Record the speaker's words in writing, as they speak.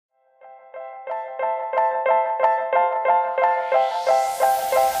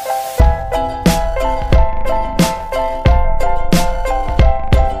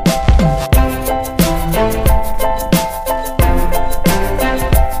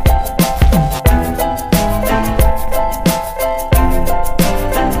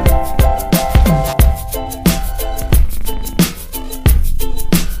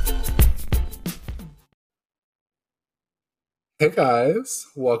Guys,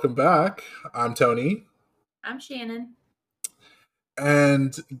 welcome back. I'm Tony. I'm Shannon.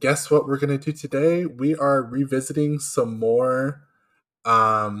 And guess what we're going to do today? We are revisiting some more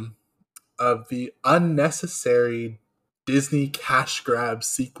um, of the unnecessary Disney cash grab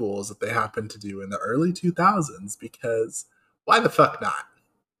sequels that they happened to do in the early 2000s because why the fuck not?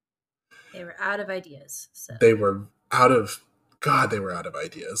 They were out of ideas. So. They were out of God, they were out of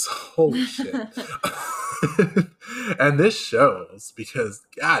ideas. Holy shit. And this shows because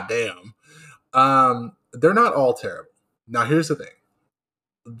goddamn. They're not all terrible. Now here's the thing.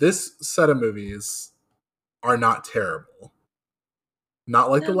 This set of movies are not terrible.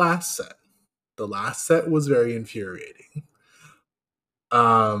 Not like the last set. The last set was very infuriating.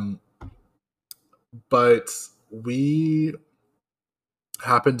 But we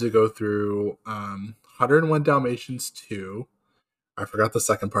happened to go through 101 Dalmatians 2. I forgot the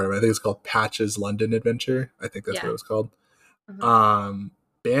second part of it. I think it's called Patch's London Adventure. I think that's what it was called. Mm-hmm.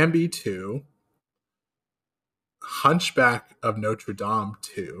 Bambi 2. Hunchback of Notre Dame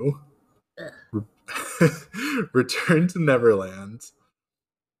 2. Return to Neverland.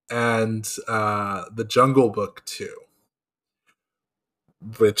 And The Jungle Book 2.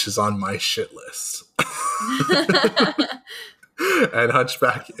 Which is on my shit list. And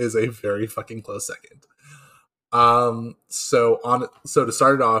Hunchback is a very fucking close second. So to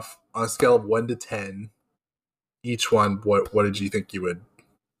start it off, on a scale of 1 to 10, each one, what did you think you would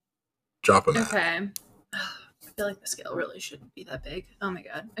drop them at? Okay. I feel like the scale really shouldn't be that big. Oh my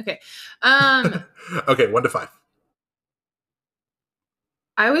god. Okay. Okay, 1 to 5.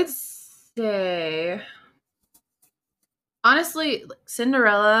 I would say, honestly,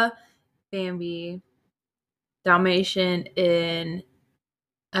 Cinderella, Bambi, Dalmatian, in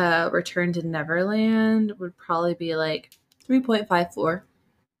Return to Neverland would probably be like 3.54.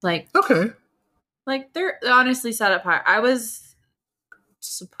 Like, okay. Like, they're honestly set up high. I was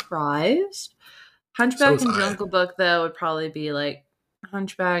surprised. Hunchback and Jungle Book, though, would probably be like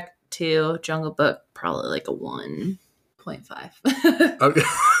Hunchback 2, Jungle Book, probably like a 1.5.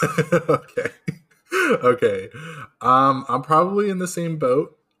 Okay. I'm probably in the same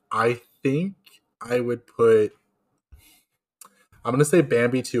boat. I think I would put... I'm going to say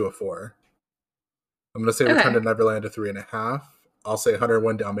Bambi 2 a 4. I'm going to say Return to Neverland a 3.5. I'll say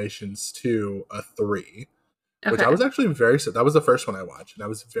 101 Dalmatians 2 a 3. Which I was actually that was the first one I watched, and I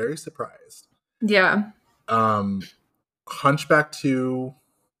was very surprised. Yeah. Hunchback 2,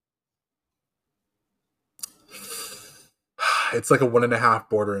 it's like a 1.5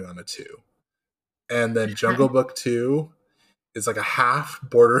 bordering on a 2. And then Jungle Book 2 is like a half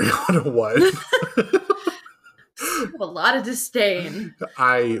bordering on a 1. A lot of disdain.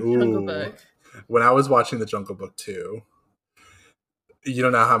 Jungle Book. When I was watching the Jungle Book 2, you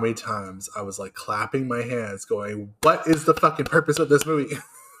don't know how many times I was like clapping my hands going, what is the fucking purpose of this movie?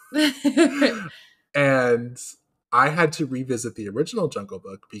 And I had to revisit the original Jungle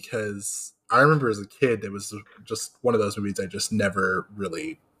Book because I remember as a kid, it was just one of those movies I just never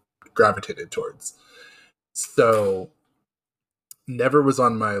really gravitated towards. So never was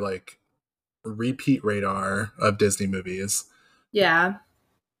on my like repeat radar of Disney movies. Yeah.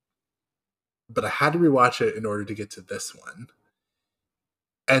 But I had to rewatch it in order to get to this one.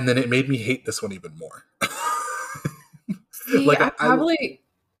 And then it made me hate this one even more. See, like, I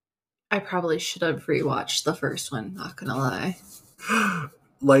probably should have rewatched the first one, not gonna lie.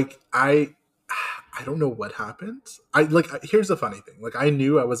 Like, I don't know what happened. Here's the funny thing. Like, I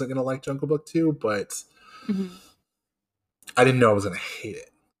knew I wasn't gonna like Jungle Book 2, but I didn't know I was gonna hate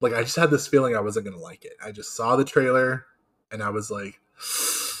it. Like, I just had this feeling I wasn't gonna like it. I just saw the trailer and I was like,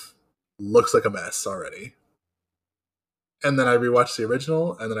 looks like a mess already. And then I rewatched the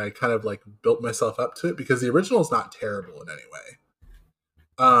original, and then I kind of like built myself up to it because the original is not terrible in any way.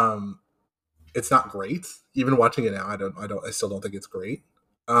 It's not great. Even watching it now, I still don't think it's great.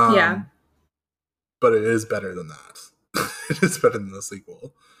 Yeah. But it is better than that. It is better than the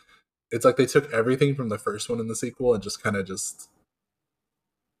sequel. It's like they took everything from the first one in the sequel and just kind of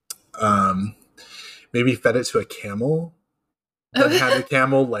maybe fed it to a camel. Then had the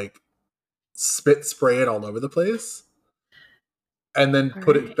camel like spray it all over the place. And then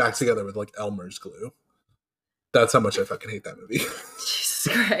put it back together with like Elmer's glue. That's how much I fucking hate that movie. Jesus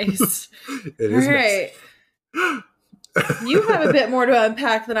Christ. It is right. You have a bit more to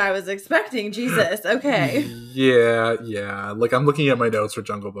unpack than I was expecting. Jesus. Okay. Yeah. Like, I'm looking at my notes for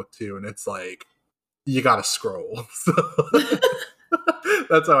Jungle Book 2, and it's like, you gotta scroll. So,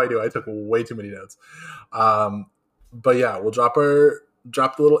 that's how I do. I took way too many notes. But yeah, we'll drop the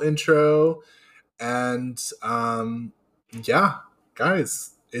little intro, and yeah,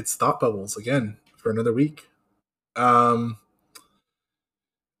 guys, it's Thought Bubbles again for another week.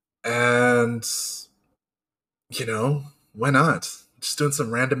 And, you know, why not? Just doing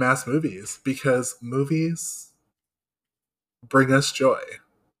some random ass movies, because movies bring us joy.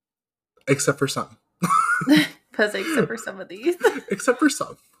 Except for some. Except for some of these. Except for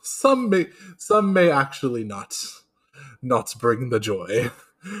some. Some may actually not bring the joy.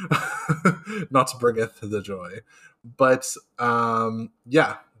 Not bringeth the joy. But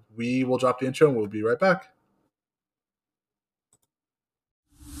yeah, we will drop the intro and we'll be right back.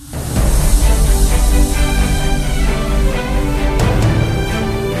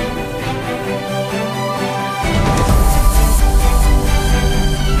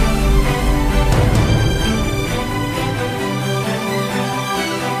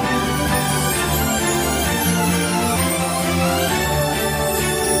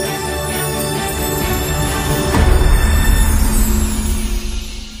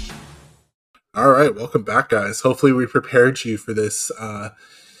 All right, welcome back, guys. Hopefully we prepared you for this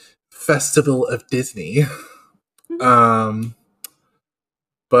festival of Disney. But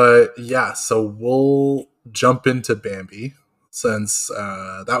yeah, so we'll jump into Bambi, since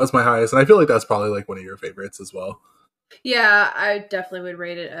that was my highest, and I feel like that's probably like one of your favorites as well. Yeah, I definitely would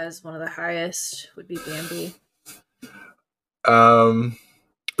rate it as one of the highest, would be Bambi.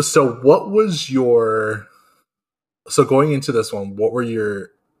 So what was your... So going into this one, what were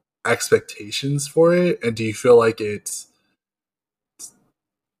your expectations for it, and do you feel like it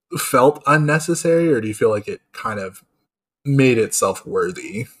felt unnecessary, or do you feel like it kind of made itself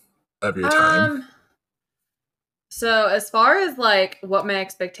worthy of your time? So as far as like what my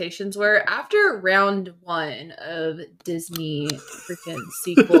expectations were, after round 1 of Disney freaking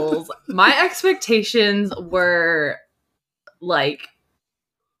sequels, my expectations were like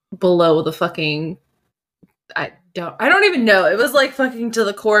below the fucking... I don't even know. It was like fucking to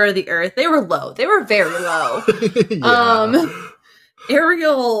the core of the earth. They were low. They were very low.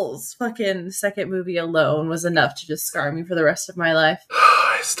 Ariel's fucking second movie alone was enough to just scar me for the rest of my life.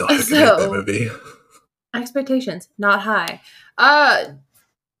 I still haven't hate that movie. Expectations, not high.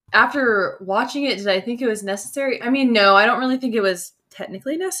 After watching it, did I think it was necessary? I mean, no, I don't really think it was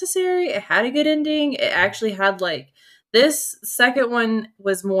technically necessary. It had a good ending. It actually had like... This second one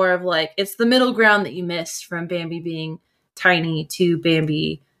was more of like, it's the middle ground that you missed from Bambi being tiny to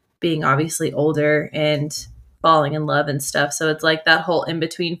Bambi being obviously older and falling in love and stuff. So it's like that whole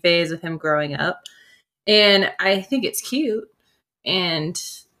in-between phase of him growing up. And I think it's cute. And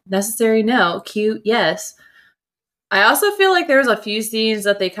necessary, no. Cute, yes. I also feel like there's a few scenes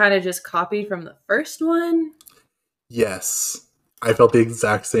that they kind of just copied from the first one. Yes. I felt the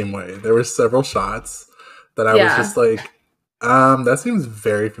exact same way. There were several shots that I was just like, that seems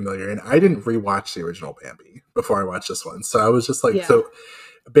very familiar. And I didn't rewatch the original Bambi before I watched this one. So I was just like, so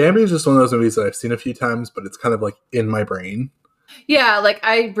Bambi is just one of those movies that I've seen a few times, but it's kind of like in my brain. Yeah, like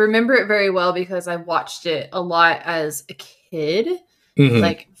I remember it very well because I watched it a lot as a kid.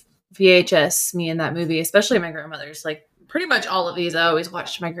 Like VHS, me and that movie, especially my grandmother's. Like pretty much all of these I always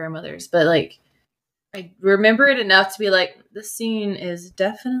watched my grandmother's. But like I remember it enough to be like, this scene is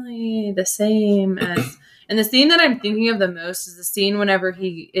definitely the same as... And the scene that I'm thinking of the most is the scene whenever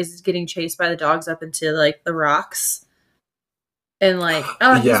he is getting chased by the dogs up into like the rocks. And like,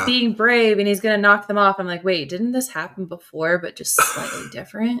 he's being brave and he's going to knock them off. I'm like, wait, didn't this happen before, but just slightly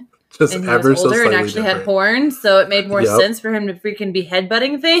different? Just and he was older and actually had horns, so it made more sense for him to freaking be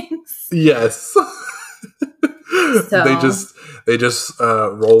headbutting things. Yes. So they just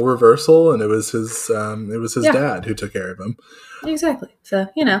role reversal, and it was his dad who took care of him. Exactly. So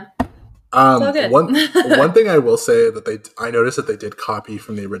you know. One thing I will say that I noticed that they did copy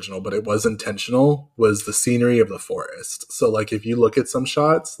from the original, but it was intentional, was the scenery of the forest. So like if you look at some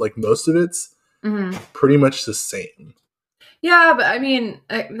shots, like most of it's pretty much the same. Yeah, but I mean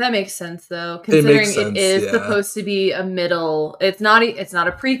that makes sense though, considering it is supposed to be a middle. It's not a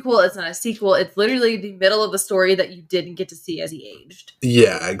prequel. It's not a sequel. It's literally the middle of the story that you didn't get to see as he aged.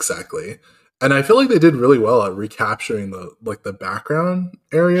 Yeah, exactly. And I feel like they did really well at recapturing the background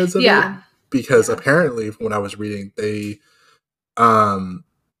areas of it. Because apparently, when I was reading, they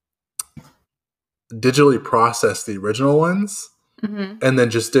digitally processed the original ones and then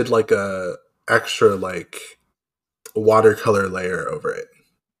just did like a extra like watercolor layer over it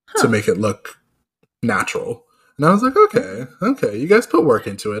to make it look natural. And I was like, okay, you guys put work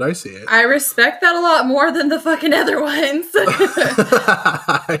into it. I see it. I respect that a lot more than the fucking other ones.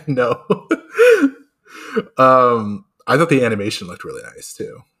 I know. I thought the animation looked really nice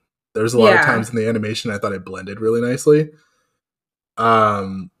too. There's a lot of times in the animation I thought it blended really nicely.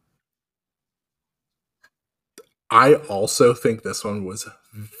 I also think this one was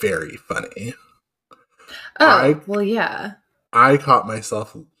very funny. Oh, well, yeah. I caught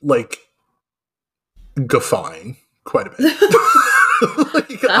myself, like, guffawing quite a bit.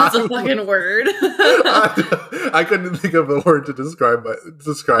 Like, That's a fucking word. I couldn't think of a word to describe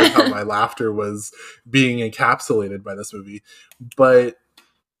how my laughter was being encapsulated by this movie. But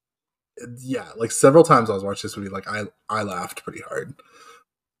yeah, like several times I was watching this movie, like I laughed pretty hard.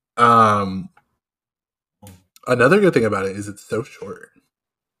 Another good thing about it is it's so short.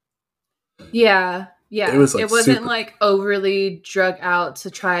 Yeah. Yeah. It was like it wasn't super... like overly drug out to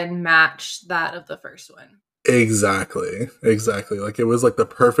try and match that of the first one. Exactly. Like it was like the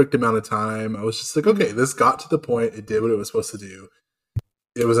perfect amount of time. I was just like, okay, this got to the point. It did what it was supposed to do.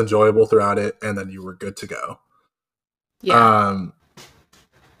 It was enjoyable throughout it, and then you were good to go. Yeah.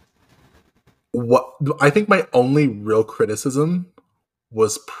 What I think my only real criticism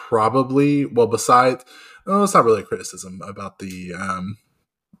was probably, well, besides, oh, it's not really a criticism about the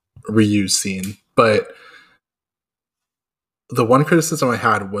reuse scene, but the one criticism I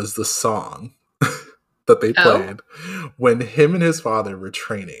had was the song that they played when him and his father were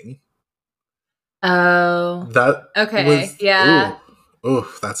training. Oh. That okay. was, yeah. Ooh,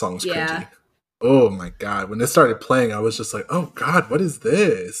 that song was cringy. Oh my god. When it started playing, I was just like, oh god, what is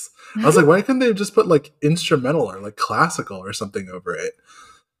this? I was like, why couldn't they just put like instrumental or like classical or something over it?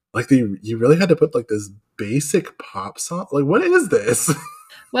 Like you really had to put like this basic pop song? Like, what is this?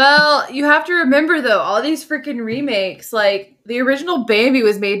 Well, you have to remember though, all these freaking remakes, like the original Bambi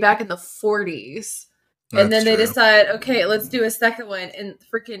was made back in the 40s. And then they decide, okay, let's do a second one in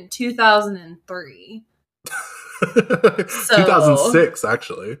freaking 2003. 2006,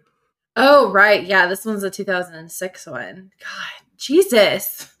 actually. Oh, right. Yeah, this one's a 2006 one. God,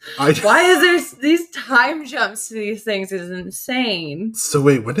 Jesus. Why is there these time jumps to these things? Is insane. So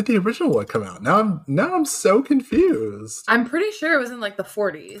wait, when did the original one come out? Now I'm so confused. I'm pretty sure it was in like the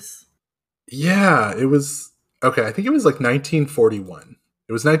 40s. Yeah, it was. Okay, I think it was like 1941.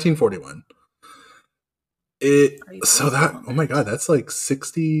 It was 1941. So that, oh my god, that's like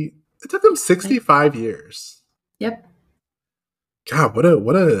 60. It took them 65 years. Yep. God, what a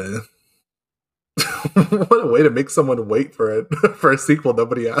what a way to make someone wait for it for a sequel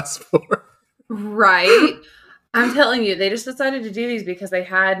nobody asked for. Right. I'm telling you, they just decided to do these because they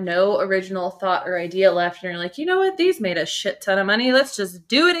had no original thought or idea left, and they're like, you know what? These made a shit ton of money. Let's just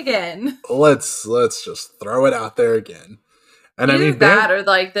do it again. Let's just throw it out there again. And either I mean, that or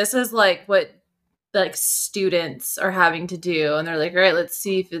like this is like what like students are having to do, and they're like, all right, let's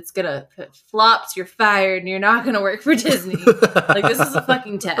see if it's gonna, if it flops, you're fired and you're not gonna work for Disney. Like, this is a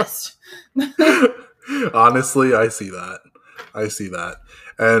fucking test. Honestly, I see that.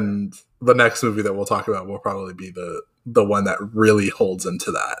 And the next movie that we'll talk about will probably be the one that really holds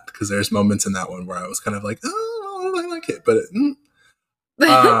into that, because there's moments in that one where I was kind of like, oh, I like it, but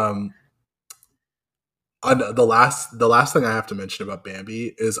the last thing I have to mention about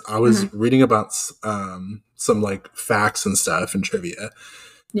Bambi is I was reading about some like facts and stuff and trivia.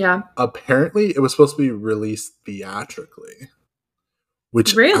 Yeah. Apparently, it was supposed to be released theatrically,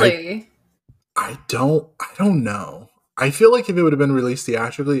 which really I don't know. I feel like if it would have been released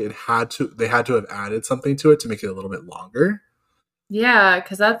theatrically, they had to have added something to it to make it a little bit longer. Yeah,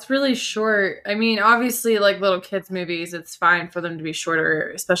 because that's really short. I mean, obviously, like little kids' movies, it's fine for them to be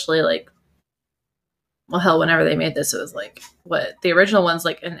shorter, especially like, well, hell, whenever they made this, it was like, what? The original one's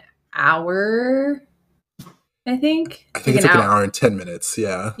like an hour, I think. I think it's like an hour and 10 minutes,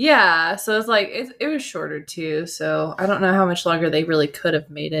 yeah. Yeah, so it's like, it was shorter too, so I don't know how much longer they really could have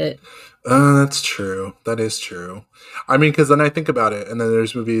made it. That's true. That is true. I mean, because then I think about it, and then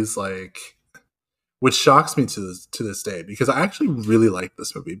there's movies like, which shocks me to this day, because I actually really like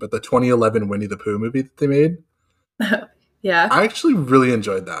this movie, but the 2011 Winnie the Pooh movie that they made, yeah, I actually really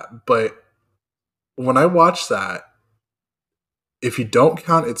enjoyed that. But when I watched that, if you don't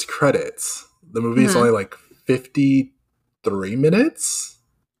count its credits, the movie is only like 53 minutes.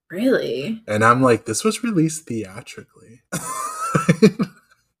 Really? And I'm like, this was released theatrically.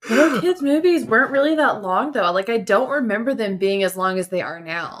 Little kids' movies weren't really that long, though. Like, I don't remember them being as long as they are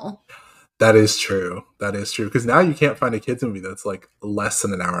now. That is true. Because now you can't find a kids' movie that's like less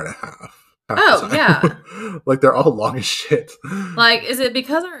than an hour and a half. Oh, yeah. Like, they're all long as shit. Like, is it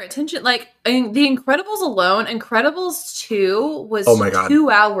because our attention, like, I mean, The Incredibles alone, Incredibles 2 was 2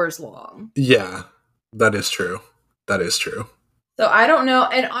 hours long. Yeah, that is true. So I don't know,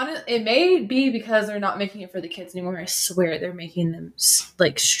 and it may be because they're not making it for the kids anymore. I swear they're making them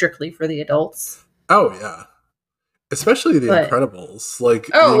like strictly for the adults. Oh yeah, especially the Incredibles. Like,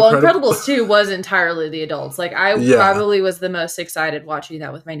 Incredibles 2 was entirely the adults. Like, I probably was the most excited watching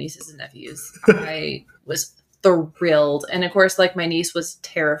that with my nieces and nephews. I was thrilled, and of course, like, my niece was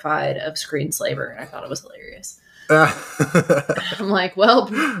terrified of Screenslaver, and I thought it was hilarious. I'm like, well,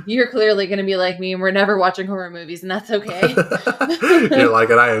 you're clearly going to be like me and we're never watching horror movies, and that's okay. You're like,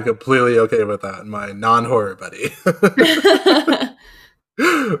 and I am completely okay with that, my non-horror buddy.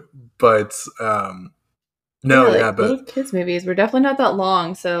 But no, yeah, but little kids movies were definitely not that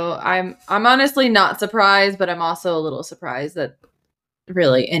long, so I'm honestly not surprised, but I'm also a little surprised that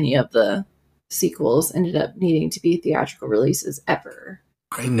really any of the sequels ended up needing to be theatrical releases ever.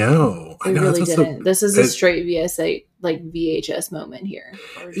 I know. They really didn't. This is a straight VSA, like VHS moment here.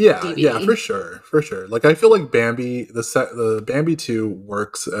 Yeah, DVD. Yeah, for sure. Like I feel like Bambi, the Bambi 2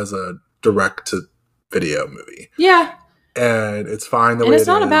 works as a direct to video movie. Yeah, and it's fine the and way it's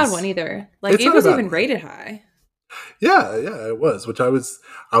not a bad one either. Like it was even rated high. Yeah, it was, which I was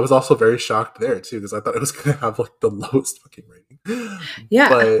also very shocked there too, because I thought it was gonna have like the lowest fucking rating. Yeah,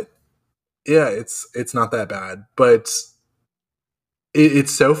 but yeah, it's not that bad, but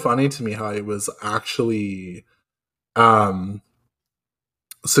it's so funny to me how it was actually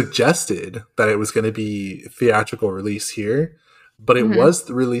suggested that it was going to be theatrical release here, but it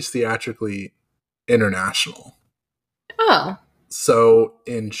was released theatrically international. Oh, so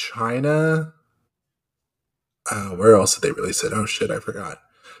in China, where else did they release it? Oh shit, I forgot.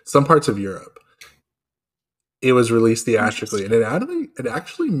 Some parts of Europe, it was released theatrically, and it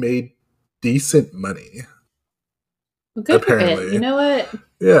actually made decent money. Well, good apparently. For it. You know what?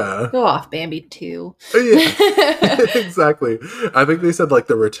 Yeah. Go off, Bambi 2. Yeah. Exactly. I think they said like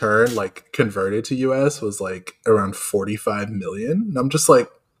the return, like converted to US, was like around 45 million. And I'm just like,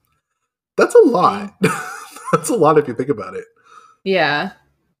 that's a lot. That's a lot if you think about it. Yeah.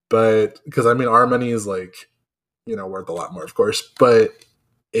 But because I mean, our money is like, worth a lot more, of course. But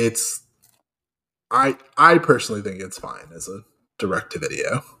it's, I personally think it's fine as a direct to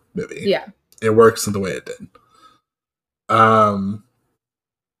video movie. Yeah. It works in the way it did.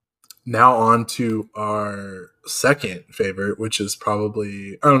 Now on to our second favorite, which is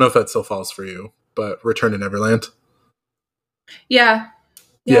probably, I don't know if that still falls for you, but Return to Neverland. Yeah.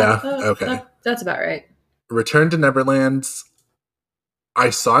 Okay. That's about right. Return to Neverland, I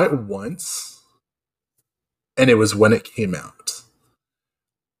saw it once, and it was when it came out.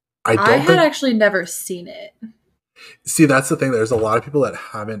 I had actually never seen it. See, that's the thing. There's a lot of people that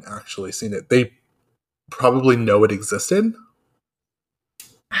haven't actually seen it. They probably know it existed.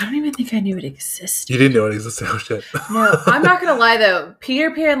 I don't even think I knew it existed. You didn't know it existed? Oh, shit. No, I'm not going to lie, though.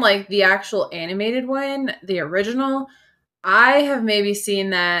 Peter Pan, like the actual animated one, the original, I have maybe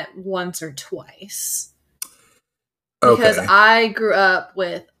seen that once or twice. Because I grew up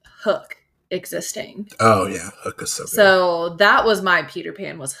with Hook existing. Oh, yeah. Hook is so good. So that was my Peter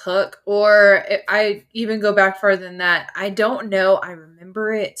Pan, was Hook. Or I even go back farther than that. I don't know. I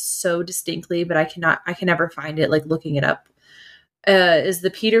remember it so distinctly, but I can never find it, like looking it up. Is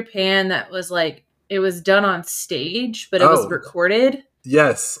the Peter Pan that was like, it was done on stage, but it was recorded?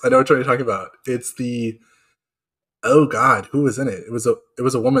 Yes, I know what you're talking about. It's the, oh God, who was in it? It was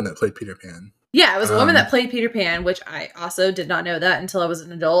a woman that played Peter Pan. Yeah, it was a woman that played Peter Pan, which I also did not know that until I was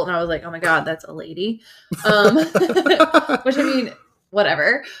an adult, and I was like, oh my God, that's a lady. Which I mean,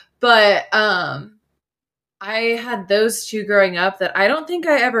 whatever. But I had those two growing up that I don't think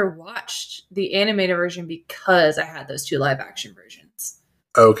I ever watched the animated version because I had those two live action versions.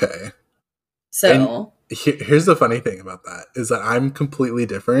 Okay. So here's the funny thing about that is that I'm completely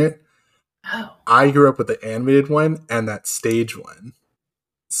different. Oh. I grew up with the animated one and that stage one.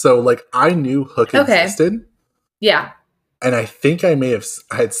 So like I knew Hook existed. Yeah. And I think I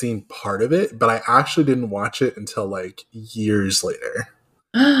had seen part of it, but I actually didn't watch it until like years later.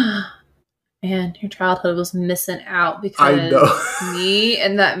 Man, your childhood was missing out because I know. Me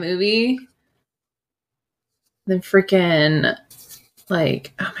and that movie, the freaking,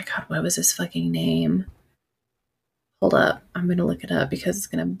 like, oh my God, what was his fucking name? Hold up. I'm going to look it up because it's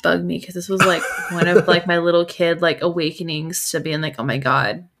going to bug me because this was like one of like my little kid like awakenings to being like, oh my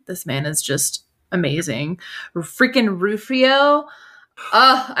God, this man is just amazing. Freaking Rufio.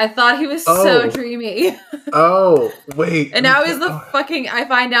 Oh, I thought he was so dreamy. Oh, wait. And now he's the fucking, I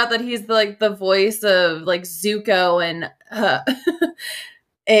find out that he's like the voice of like Zuko and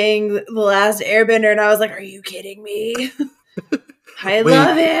Aang, the Last Airbender. And I was like, are you kidding me? I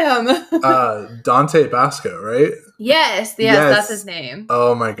love him. Dante Basco, right? Yes, that's his name.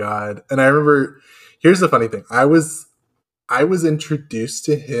 Oh my God. And I remember, here's the funny thing. I was introduced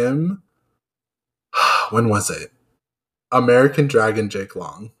to him. When was it? American Dragon Jake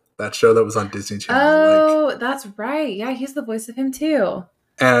Long, that show that was on Disney Channel. Oh, that's right. Yeah, he's the voice of him too.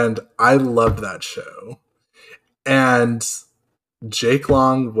 And I loved that show. And Jake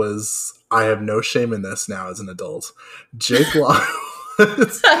Long was, I have no shame in this now as an adult. Jake Long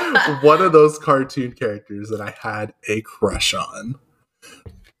was one of those cartoon characters that I had a crush on.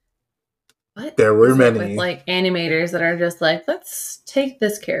 What there were many with like animators that are just like, let's take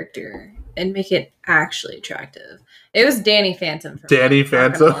this character and make it actually attractive. It was Danny Phantom. Danny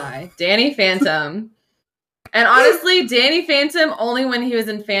Phantom. Danny Phantom. And honestly, Danny Phantom only when he was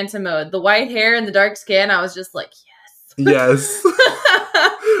in Phantom mode. The white hair and the dark skin, I was just like, yes.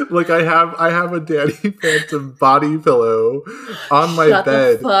 Like I have a Danny Phantom body pillow on my Shut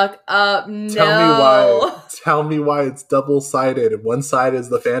bed. The fuck up! No. Tell me why it's double-sided. And one side is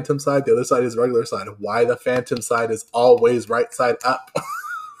the Phantom side, the other side is regular side. Why the Phantom side is always right side up?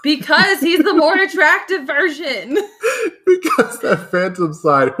 Because he's the more attractive version. Because that Phantom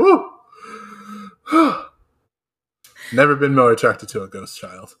side, whoo. Never been more attracted to a ghost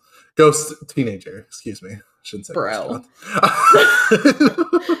teenager. Excuse me. Shouldn't say bro.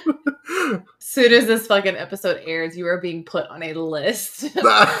 Soon as this fucking episode airs, you are being put on a list.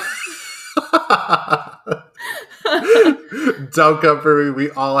 Don't come for me. We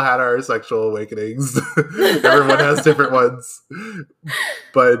all had our sexual awakenings. Everyone has different ones.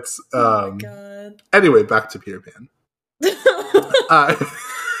 But oh my God. Anyway, back to Peter Pan.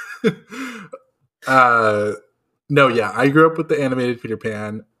 No, yeah, I grew up with the animated Peter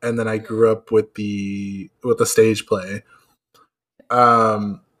Pan, and then I grew up with the stage play.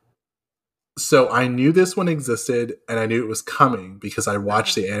 So I knew this one existed, and I knew it was coming because I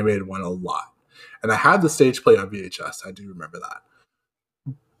watched the animated one a lot. And I had the stage play on VHS. I do remember that.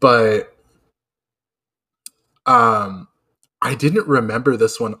 But I didn't remember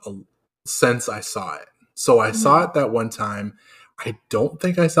this one since I saw it. So I saw it that one time. I don't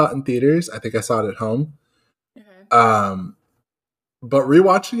think I saw it in theaters. I think I saw it at home. But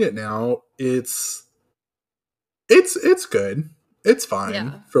rewatching it now, it's good. It's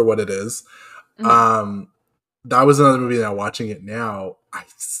fine for what it is. That was another movie that watching it now, I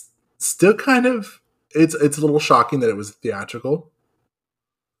still kind of it's a little shocking that it was theatrical.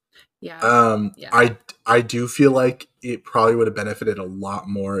 I do feel like it probably would have benefited a lot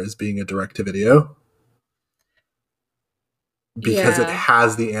more as being a direct-to-video. Because it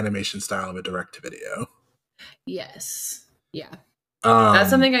has the animation style of a direct-to-video. Yes. Yeah. That's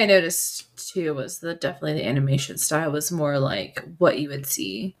something I noticed too, was that definitely the animation style was more like what you would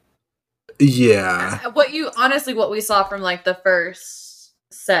see. Yeah. What we saw from like the first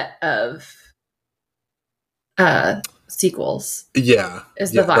set of sequels. Yeah.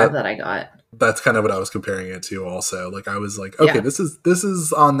 Is the vibe that I got. That's kind of what I was comparing it to also. Like I was like, okay, this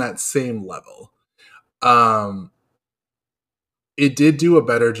is on that same level. It did do a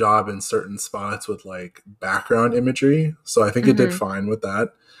better job in certain spots with like background imagery. So I think it did fine with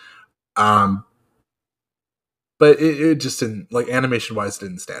that. But it just didn't, like, animation wise,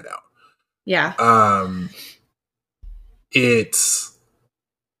 didn't stand out. Yeah.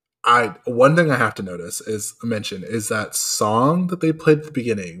 One thing I have to mention is that song that they played at the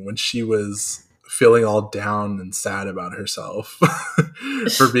beginning when she was feeling all down and sad about herself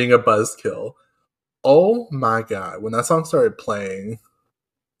for being a buzzkill. Oh my God. When that song started playing,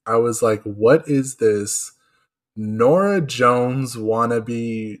 I was like, what is this Norah Jones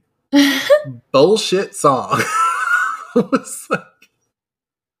wannabe bullshit song? I was like,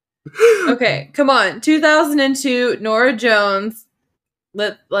 okay, come on. 2002, Norah Jones.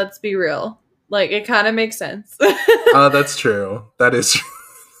 Let's be real. Like, it kind of makes sense. That's true. That is true.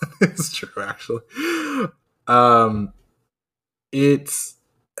 That is true, actually. It's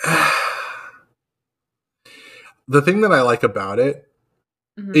the thing that I like about it,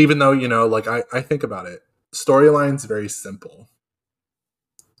 even though, you know, like I think about it, storyline's very simple.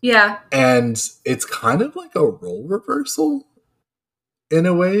 Yeah. And it's kind of like a role reversal in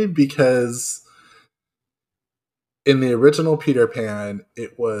a way, because in the original Peter Pan,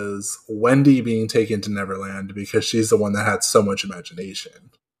 it was Wendy being taken to Neverland because she's the one that had so much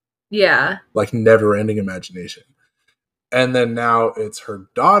imagination. Yeah. Like never-ending imagination. And then now it's her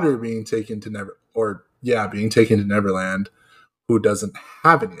daughter being taken to Neverland, who doesn't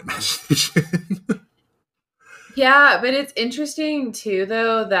have any imagination. Yeah, but it's interesting too,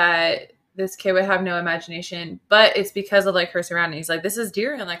 though, that this kid would have no imagination, but it's because of like her surroundings. Like, this is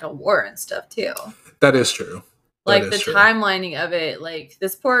during like a war and stuff too. That is true. Like the timelining of it, like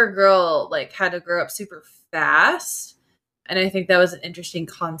this poor girl like had to grow up super fast, and I think that was an interesting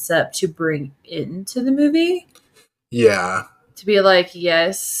concept to bring into the movie. Yeah, to be like,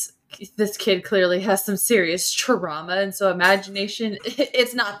 yes, this kid clearly has some serious trauma, and so imagination,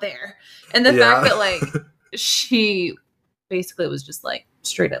 it's not there. And the fact that like she basically was just like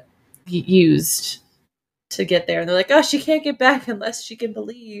straight up used to get there, and they're like, oh, she can't get back unless she can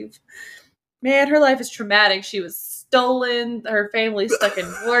believe. Man, her life is traumatic. She was stolen. Her family's stuck in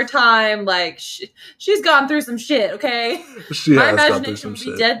wartime. Like she's gone through some shit. Okay, My imagination would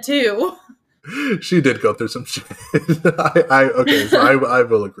be dead too. She did go through some shit. Okay, so I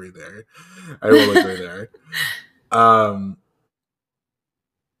will agree there.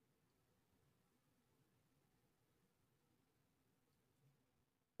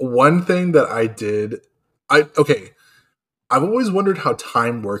 One thing that I've always wondered how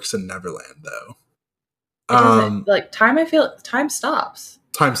time works in Neverland, though. It doesn't, like, time, I feel time stops.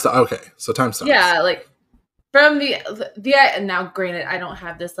 Okay, so time stops. Yeah, like from the now granted, I don't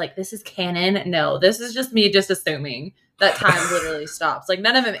have this, like, this is canon. No, this is just me just assuming that time literally stops. Like,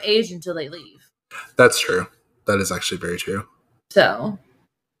 none of them age until they leave. That's true. That is actually very true. So.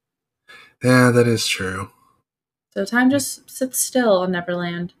 Yeah, that is true. So time just sits still on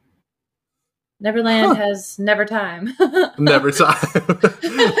Neverland. Neverland has never time. Never time.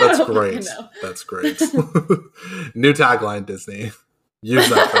 That's great. That's great. New tagline, Disney. Use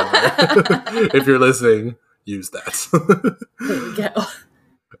that cover. If you're listening, use that. There we go.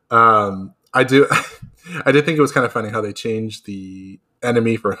 I did think it was kind of funny how they changed the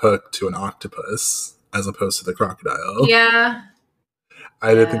enemy for Hook to an octopus as opposed to the crocodile. Yeah.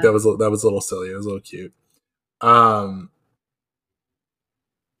 I did think that was a little silly. It was a little cute.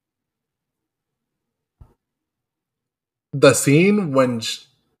 The scene when,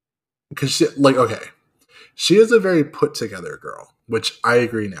 because she is a very put together girl, which I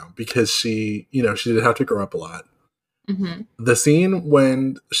agree now, because she did have to grow up a lot. Mm-hmm. The scene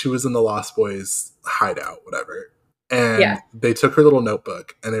when she was in the Lost Boys hideout, whatever, and they took her little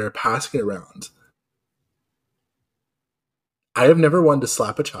notebook and they were passing it around. I have never wanted to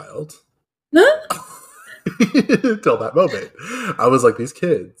slap a child. Till that moment. I was like, these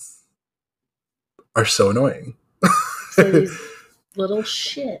kids are so annoying. So these little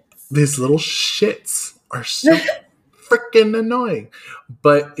shits. These little shits are so freaking annoying.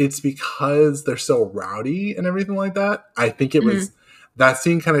 But it's because they're so rowdy and everything like that. I think it was that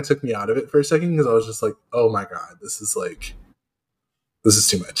scene kind of took me out of it for a second because I was just like, oh my God, this is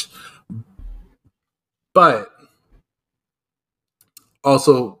too much. But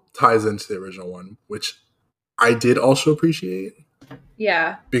also ties into the original one, which I did also appreciate.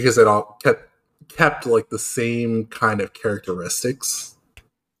 Yeah. Because it all kept like the same kind of characteristics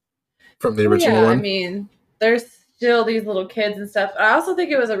from the original one. I mean, there's still these little kids and stuff. I also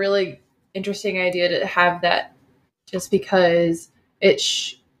think it was a really interesting idea to have that, just because it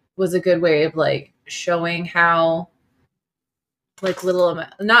was a good way of like showing how like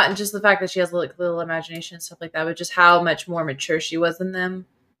not just the fact that she has like little imagination and stuff like that, but just how much more mature she was than them.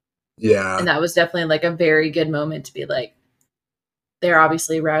 Yeah. And that was definitely like a very good moment to be like, they're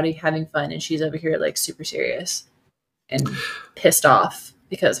obviously rowdy, having fun, and she's over here like super serious and pissed off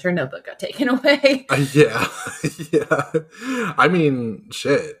because her notebook got taken away. Yeah. I mean,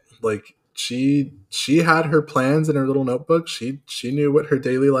 shit. Like she had her plans in her little notebook. She knew what her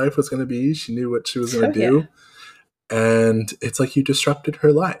daily life was going to be. She knew what she was going to do. And it's like you disrupted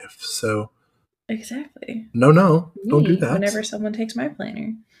her life. So exactly. No, don't do that. Whenever someone takes my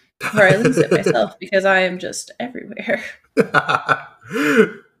planner. Or I lose it myself because I am just everywhere.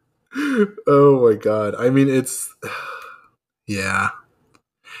 Oh my God. I mean, yeah.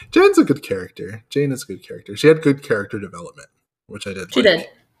 Jane's a good character. Jane is a good character. She had good character development, which I did. She did.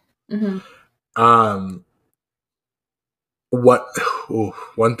 Mm-hmm.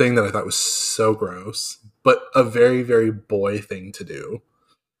 One thing that I thought was so gross, but a very, very boy thing to do,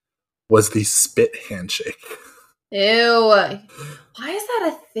 was the spit handshake. Ew. Why is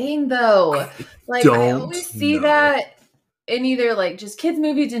that a thing though? Like I always see that in either like just kids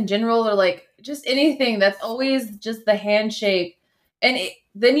movies in general or like just anything that's always just the handshake. And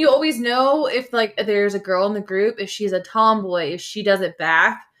then you always know if like there's a girl in the group, if she's a tomboy, if she does it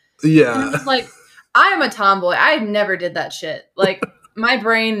back. Yeah. Like I am a tomboy. I never did that shit. Like my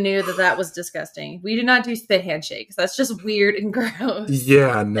brain knew that was disgusting. We do not do spit handshakes. That's just weird and gross.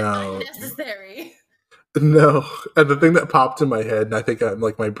 Yeah, no. It's unnecessary. No, and the thing that popped in my head, and I think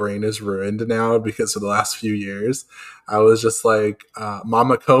my brain is ruined now because of the last few years, I was just like,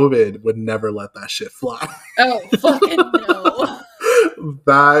 Mama COVID would never let that shit fly. Oh, fucking no.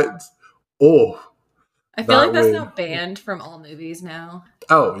 I feel like that's now banned from all movies now.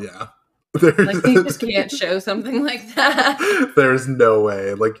 Oh, yeah. Like, they just can't show something like that. There's no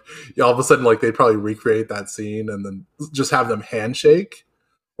way. Like, all of a sudden, like, they'd probably recreate that scene and then just have them handshake.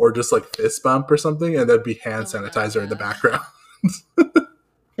 Or just like fist bump or something, and there'd be hand sanitizer in the background.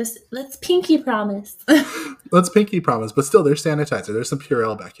 Let's pinky promise. Let's pinky promise, but still, there's sanitizer. There's some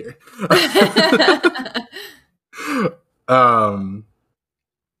Purell back here.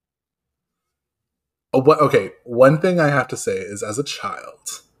 What? Okay, one thing I have to say is, as a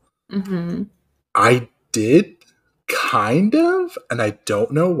child, Mm-hmm. I did kind of, and I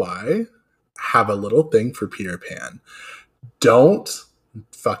don't know why, have a little thing for Peter Pan. Don't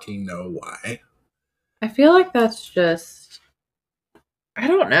fucking know why. I feel like that's just, I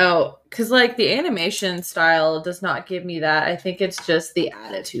don't know, because like the animation style does not give me that. I think it's just the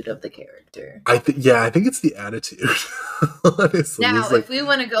attitude of the character. I think it's the attitude. Honestly, Now, it's like, if we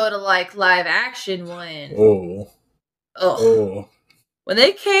want to go to like live action one, oh, ugh, oh, when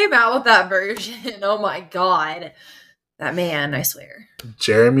they came out with that version, oh my god, that man, I swear,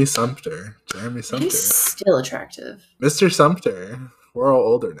 Jeremy Sumpter, he's still attractive. Mr. Sumpter. We're all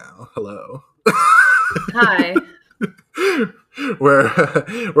older now. Hello. Hi.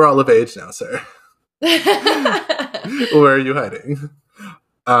 we're all of age now, sir. Where are you hiding?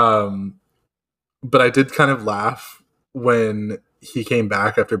 But I did kind of laugh when he came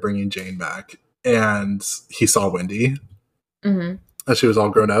back after bringing Jane back, and he saw Wendy, Mm-hmm. as she was all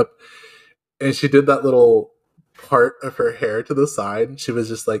grown up, and she did that little part of her hair to the side. And she was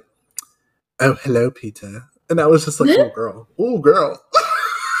just like, "Oh, hello, Peter," and I was just like, oh, girl."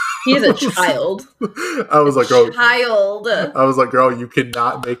 He is a child. I was like, "Girl, child." I was like, girl, you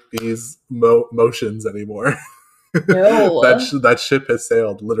cannot make these motions anymore." No. That ship has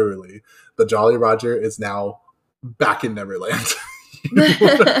sailed, literally. The Jolly Roger is now back in Neverland.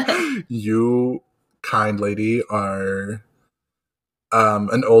 You, kind lady, are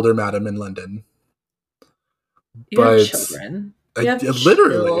an older madam in London. You have children. You have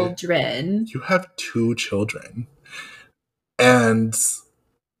literally, children. you have 2 children. And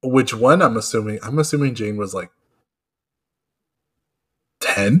which one? I'm assuming Jane was like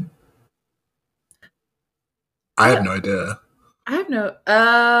 10. I have no idea. I have no.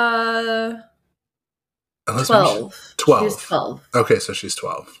 Unless 12. 12. She's 12. Okay, so she's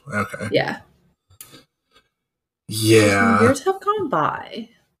 12. Okay. Yeah. Yeah. Years have gone by.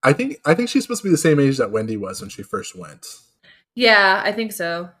 I think she's supposed to be the same age that Wendy was when she first went. Yeah, I think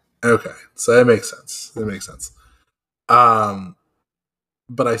so. Okay, so that makes sense. But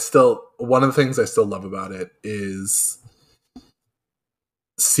one of the things I still love about it is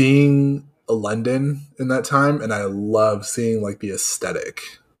seeing London in that time, and I love seeing like the aesthetic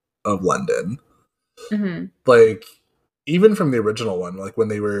of London. Mm-hmm. Like even from the original one, like when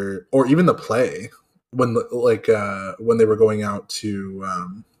they were, or even the play, when when they were going out to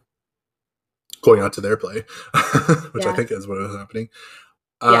their play, which I think is what was happening.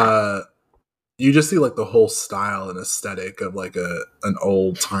 You just see like the whole style and aesthetic of like an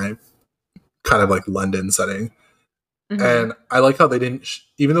old time kind of like London setting. Mm-hmm. And I like how they didn't,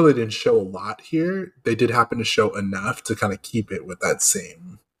 even though they didn't show a lot here, they did happen to show enough to kind of keep it with that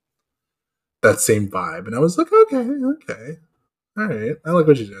same vibe. And I was like, okay, all right, I like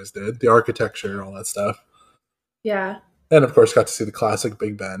what you guys did, the architecture, all that stuff. Yeah. And of course, got to see the classic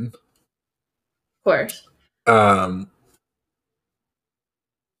Big Ben. Of course. I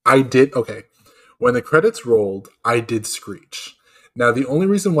did, okay. When the credits rolled, I did screech. Now, the only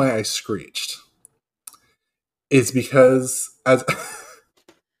reason why I screeched is because as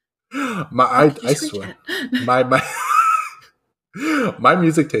I swear, my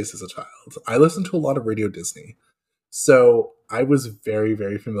music taste as a child, I listened to a lot of Radio Disney. So I was very,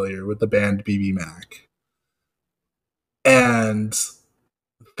 very familiar with the band BBMak. And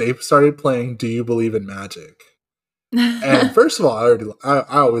they started playing Do You Believe in Magic? And first of all, I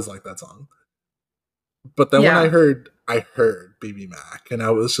always liked that song. But then when I heard BBMak, and I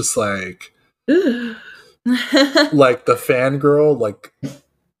was just like, like the fangirl like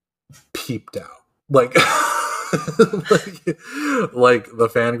peeped out. Like, like the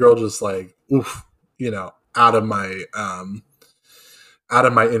fangirl just like, oof, out of my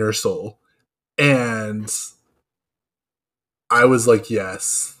inner soul. And I was like,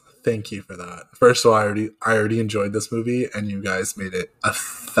 yes, thank you for that. First of all, I already enjoyed this movie, and you guys made it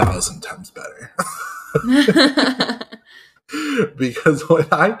 1,000 times better. Because when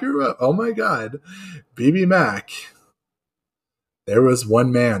I grew up, oh my god, BBMak, there was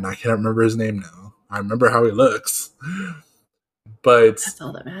one man, I can't remember his name now. I remember how he looks, but that's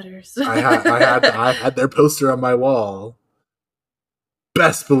all that matters. I had their poster on my wall.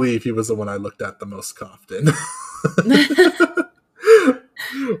 Best believe he was the one I looked at the most often.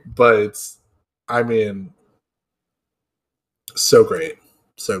 But I mean, so great.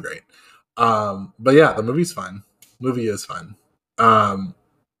 But yeah, the movie's fun. Movie is fun.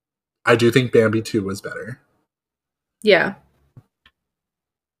 I do think Bambi 2 was better. Yeah.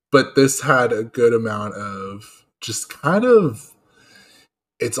 But this had a good amount of just kind of,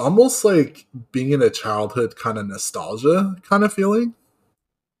 it's almost like being in a childhood kind of nostalgia kind of feeling.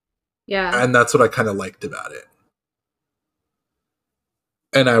 Yeah. And that's what I kind of liked about it.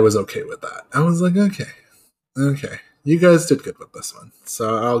 And I was okay with that. I was like, okay, you guys did good with this one,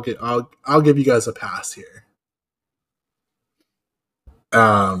 so I'll give you guys a pass here.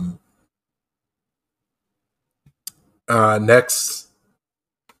 Um. Next,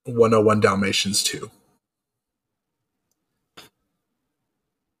 101 Dalmatians 2.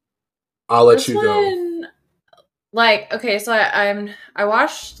 I'll let This you go. one, like, okay, so I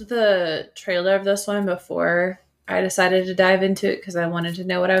watched the trailer of this one before I decided to dive into it because I wanted to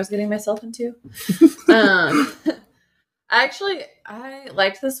know what I was getting myself into. Um, actually, I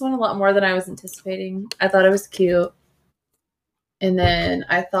liked this one a lot more than I was anticipating. I thought it was cute. And then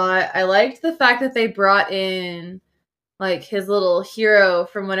I liked the fact that they brought in like his little hero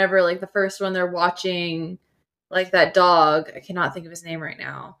from whenever, like the first one they're watching, like that dog. I cannot think of his name right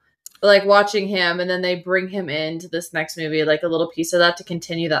now. But like watching him, and then they bring him into this next movie, like a little piece of that to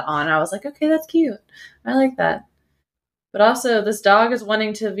continue that on. I was like, okay, that's cute. I like that. But also, this dog is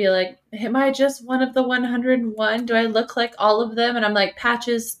wanting to be like, am I just one of the 101? Do I look like all of them? And I'm like,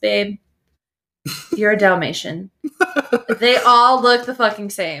 Patches, babe, you're a Dalmatian. They all look the fucking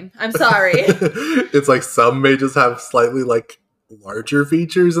same. I'm sorry. It's like some may just have slightly like larger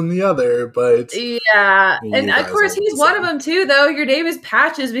features than the other, but Yeah. And you of guys course, all look he's the one of same. them too, though. Your name is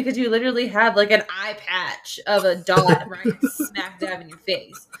Patches because you literally have like an eye patch of a dot right smack dab in your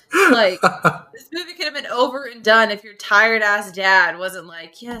face. Like, this movie could have been over and done if your tired ass dad wasn't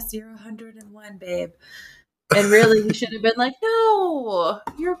like, yes, you're 101, babe. And really, he should have been like, no,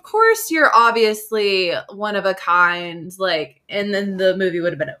 of course you're obviously one of a kind. Like, and then the movie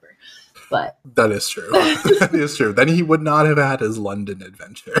would have been over. But That is true. That is true. Then he would not have had his London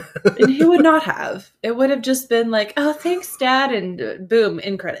adventure. and he would not have. It would have just been like, oh, thanks, Dad, and boom,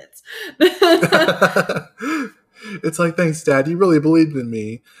 in credits. It's like, thanks, Dad. You really believed in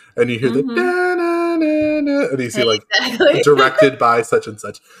me. And you hear the and you see like Exactly. directed by such and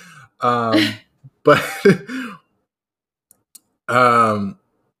such. But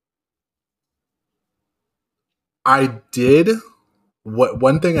I did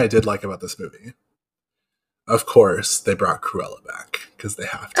one thing I did like about this movie. Of course, they brought Cruella back because they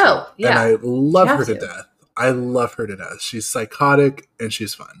have to. Oh, yeah. And I love her to to. death. I love her to death. She's psychotic and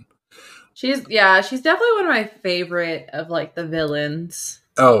she's fun. She's definitely one of my favorite of like the villains.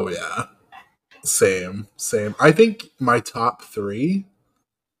 Oh yeah. Same. I think my top 3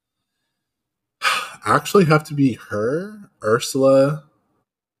 actually have to be her, Ursula,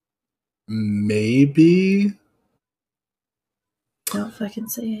 maybe. Don't fucking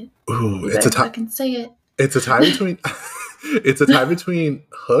say it. Ooh, it's a tie. Fucking say it. It's a tie between it's a tie between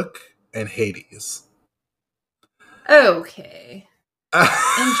Hook and Hades. Okay.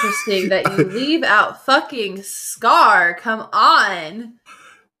 Interesting that you leave out fucking Scar. Come on.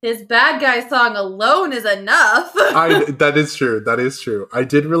 His bad guy song alone is enough. That is true. I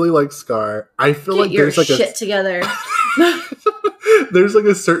did really like Scar. I feel Get like your there's like shit together. there's like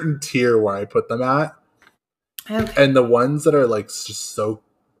a certain tier where I put them at. Okay. And the ones that are like just so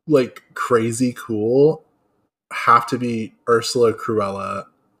like crazy cool have to be Ursula, Cruella,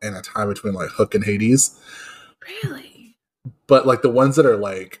 and a tie between like Hook and Hades. Really? But like the ones that are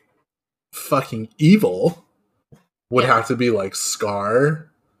like fucking evil would have to be like Scar.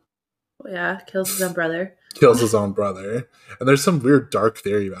 Well, yeah, kills his own brother. And there's some weird dark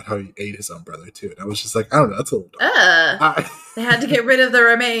theory about how he ate his own brother too. And I was just like, I don't know, that's a little dark. They had to get rid of the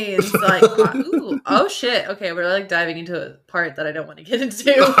remains. Like, ooh, oh shit. Okay, we're like diving into a part that I don't want to get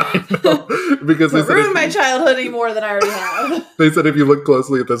into. I know, because they ruin my childhood any more than I already have. They said if you look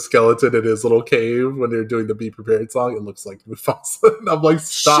closely at the skeleton in his little cave when they're doing the Be Prepared song, it looks like Mufasa. And I'm like,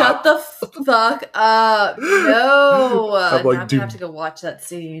 stop. Shut the fuck up. No. I'm like, I'm gonna have to go watch that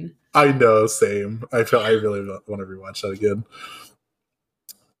scene. I know, same. I really want to rewatch that again.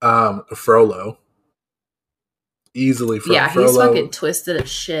 Frollo. Easily Frollo. Yeah, he's fucking twisted as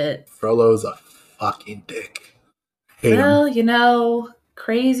shit. Frollo's a fucking dick. Hate him.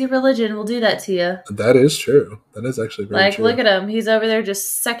 Crazy religion will do that to you. That is true. That is actually very true. Look at him. He's over there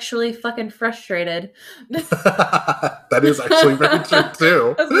just sexually fucking frustrated. That is actually very true,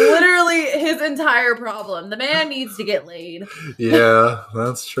 too. That's literally his entire problem. The man needs to get laid. Yeah,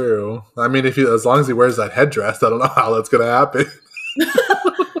 that's true. I mean, as long as he wears that headdress, I don't know how that's going to happen.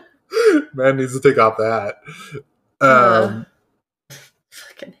 Man needs to take off that.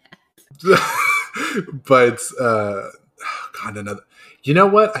 Fucking but, God, another... You know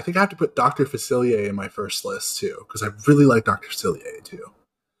what? I think I have to put Dr. Facilier in my first list, too, because I really like Dr. Facilier, too.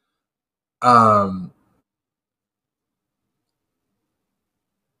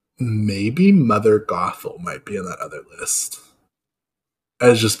 Maybe Mother Gothel might be in that other list.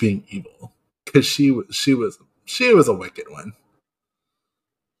 as just being evil, because she was a wicked one.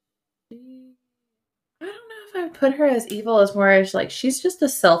 I don't know if I would put her as evil, as more as like she's just a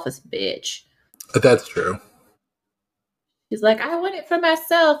selfish bitch. But that's true. She's like, I want it for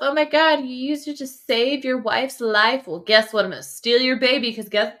myself. Oh my god, you used it to save your wife's life. Well, guess what? I'm gonna steal your baby because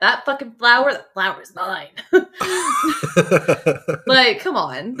guess that fucking flower? That flower's mine. Like, come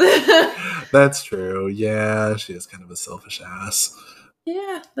on. That's true. Yeah, she is kind of a selfish ass.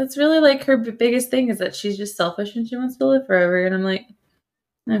 Yeah, that's really like her biggest thing is that she's just selfish and she wants to live forever. And I'm like,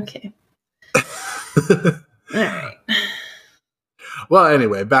 okay. All right. Well,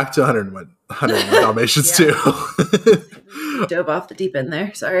 anyway, back to 101 Dalmatians 2. Dove off the deep end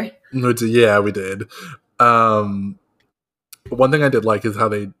there. Sorry. Yeah, we did. One thing I did like is how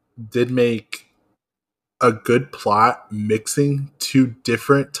they did make a good plot mixing two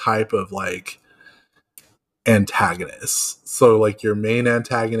different type of like antagonists. So like your main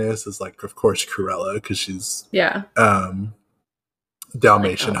antagonist is like, of course, Cruella, because she's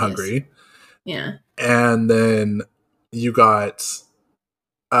Dalmatian hungry. Yeah. And then you got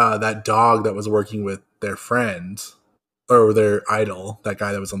that dog that was working with their friend or their idol, that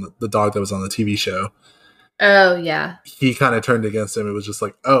guy that was on the dog that was on the TV show. Oh, yeah. He kind of turned against him. It was just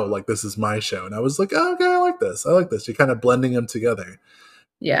like, oh, like this is my show. And I was like, oh, okay, I like this. You're kind of blending them together.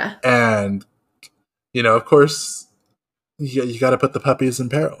 Yeah. And, you know, of course, you got to put the puppies in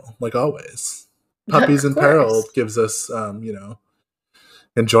peril, like always. Puppies in peril gives us, you know,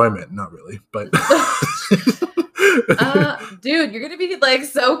 enjoyment. Not really, but... dude, you're gonna be like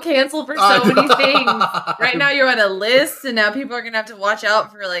so canceled for so many things. Right now you're on a list and now people are gonna have to watch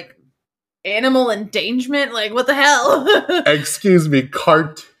out for like animal endangerment. Like, what the hell? Excuse me,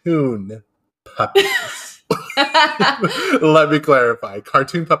 cartoon puppies. Let me clarify.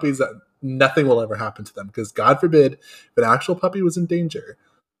 Cartoon puppies, that nothing will ever happen to them, because God forbid if an actual puppy was in danger,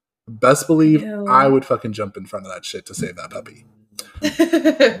 best believe I would fucking jump in front of that shit to save that puppy.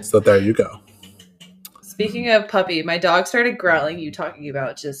 So there you go. Speaking of puppy, my dog started growling. You talking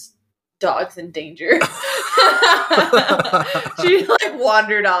about just dogs in danger. She like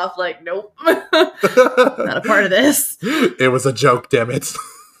wandered off like, nope. Not a part of this. It was a joke, damn it.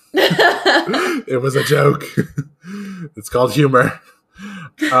 It was a joke. It's called humor.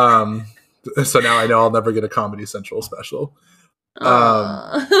 So now I know I'll never get a Comedy Central special. You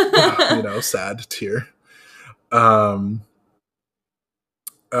know, sad tear.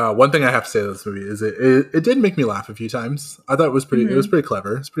 One thing I have to say about this movie is it did make me laugh a few times. I thought it was pretty. Mm-hmm. It was pretty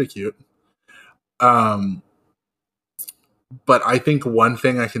clever. It's pretty cute. But I think one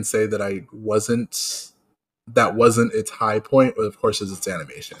thing I can say that wasn't its high point, of course, is its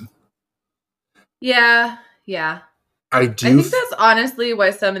animation. Yeah. I think that's honestly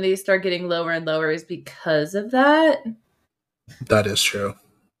why some of these start getting lower and lower, is because of that. That is true.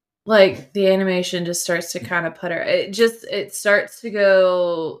 Like, the animation just starts to kind of put her... It starts to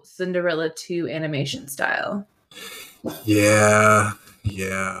go Cinderella 2 animation style. Yeah.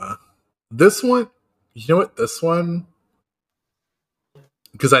 This one... You know what? This one...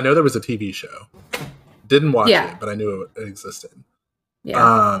 Because I know there was a TV show. Didn't watch it, but I knew it existed.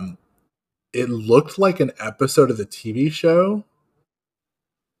 Yeah. It looked like an episode of the TV show.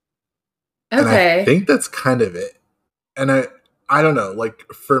 Okay. And I think that's kind of it. And I don't know,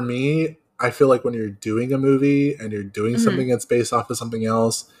 like, for me, I feel like when you're doing a movie and you're doing something that's based off of something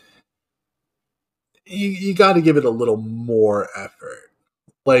else, you got to give it a little more effort.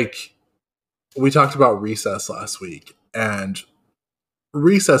 Like, we talked about Recess last week, and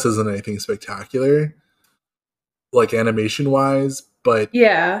Recess isn't anything spectacular, like, animation-wise, but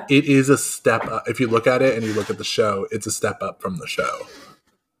it is a step up. If you look at it and you look at the show, it's a step up from the show.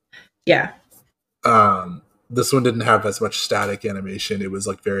 Yeah. This one didn't have as much static animation. It was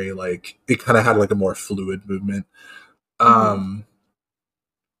like very like, it kind of had like a more fluid movement.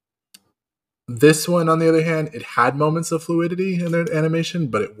 This one, on the other hand, it had moments of fluidity in their animation,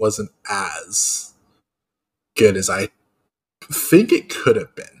 but it wasn't as good as I think it could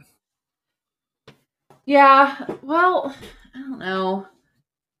have been. Yeah, well, I don't know.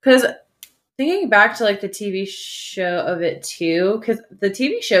 Because thinking back to like the TV show of it too, because the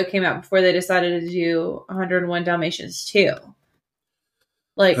TV show came out before they decided to do 101 Dalmatians 2.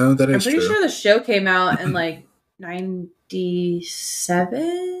 Like, I'm pretty sure the show came out in like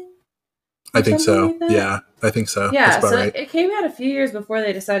 97. I think so. Like, yeah, I think so. Yeah, so right. It came out a few years before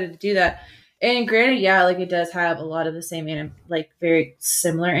they decided to do that. And granted, yeah, like it does have a lot of the same, like very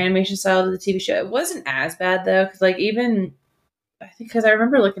similar animation style to the TV show. It wasn't as bad though, because like even. I think because I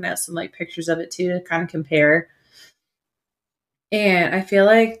remember looking at some like pictures of it too to kind of compare. And I feel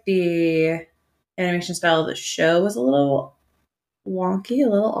like the animation style of the show was a little wonky, a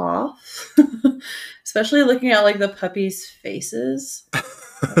little off. Especially looking at like the puppies' faces. They're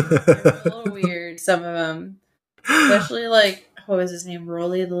a little weird, some of them. Especially like, what was his name?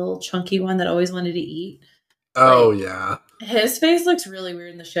 Rolly, the little chunky one that always wanted to eat. Oh Like, yeah. his face looks really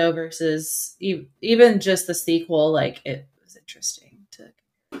weird in the show versus even just the sequel. Like, it was interesting to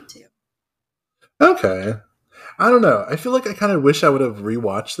compare it to. Okay. I don't know. I feel like I kind of wish I would have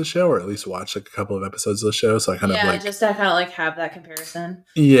rewatched the show, or at least watched like a couple of episodes of the show, so I kind of Yeah, like, just to kind of like have that comparison.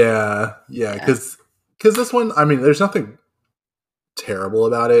 yeah, Yeah. because this one, I mean, there's nothing terrible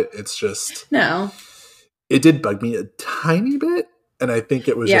about it. It's just No. it did bug me a tiny bit, and I think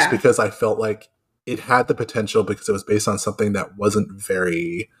it was just Yeah. because I felt like it had the potential because it was based on something that wasn't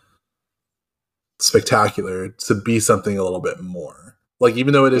very spectacular to be something a little bit more. Like,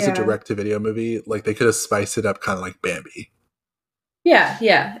 even though it is a Yeah. direct-to-video movie, like they could have spiced it up kind of like Bambi.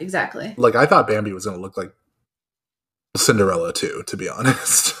 Yeah, exactly. Like, I thought Bambi was going to look like Cinderella too, to be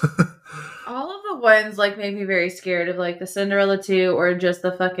honest. All of the ones like made me very scared of like the Cinderella 2 or just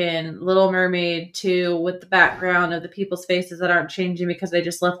the fucking Little Mermaid 2 with the background of the people's faces that aren't changing because they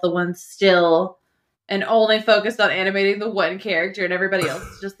just left the one still and only focused on animating the one character and everybody else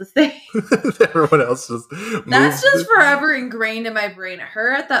is just the same. Everyone else just That's just forever ingrained in my brain.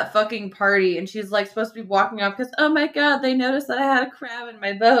 Her at that fucking party and she's like supposed to be walking off because, oh my god, they noticed that I had a crab in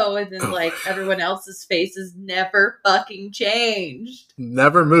my bow, and then like everyone else's faces never fucking changed.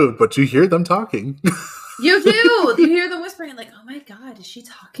 Never moved, but you hear them talking. You do. You hear them whispering like, oh my god, is she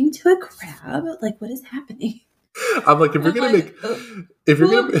talking to a crab? Like, what is happening? I'm like, if you're gonna make, if you're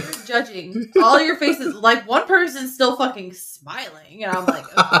gonna judging all your faces, like one person's still fucking smiling, and I'm like,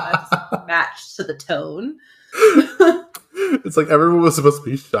 okay, that's matched to the tone. It's like everyone was supposed to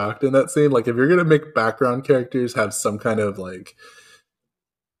be shocked in that scene. Like, if you're gonna make background characters have some kind of like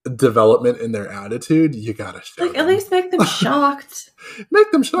development in their attitude, you gotta show like them. at least make them shocked. Make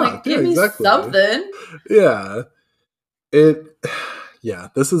them shocked. Like, give me something. Yeah. Yeah.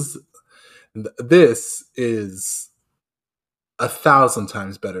 This is 1,000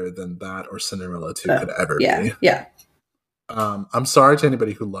 times better than that or Cinderella 2 could ever be. Yeah. I'm sorry to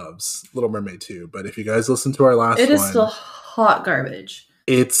anybody who loves Little Mermaid 2, but if you guys listen to our last one, it is still hot garbage.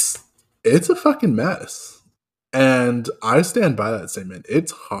 It's a fucking mess. And I stand by that statement.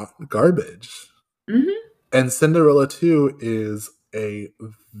 It's hot garbage. Mm-hmm. And Cinderella 2 is a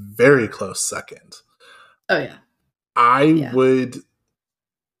very close second. Oh, yeah. I would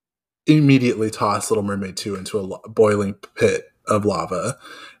immediately toss Little Mermaid 2 into a boiling pit of lava.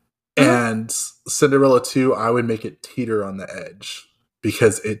 Mm-hmm. And Cinderella 2, I would make it teeter on the edge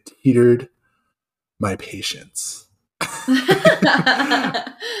because it teetered my patience.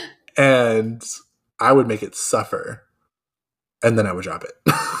 And I would make it suffer. And then I would drop it.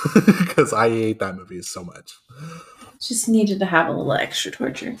 Because I hate that movie so much. Just needed to have a little extra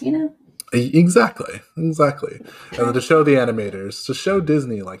torture, you know? Exactly. And then to show the animators, to show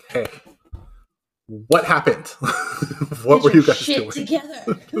Disney, like, hey, what happened? What were you guys doing?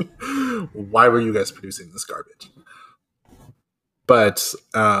 Together. Why were you guys producing this garbage? But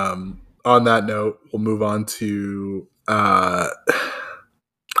on that note, we'll move on to the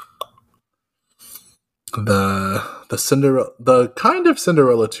Cinderella, the kind of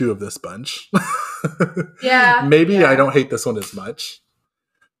Cinderella 2 of this bunch. Yeah. Maybe I don't hate this one as much.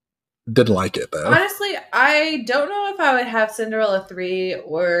 Didn't like it though. Honestly, I don't know if I would have Cinderella 3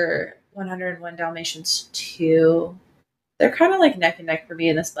 or 101 Dalmatians 2. They're kind of like neck and neck for me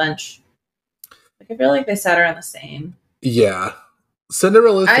in this bunch. Like, I feel like they sat around the same. Yeah.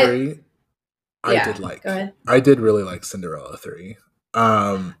 Cinderella 3 I did like. Go ahead. I did really like Cinderella 3.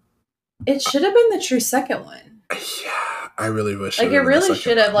 It should have been the true second one. Yeah, I really wish. Like, it really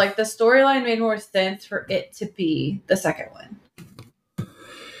should have. Like, the storyline made more sense for it to be the second one.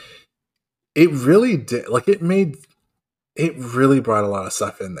 It really did. Like, it really brought a lot of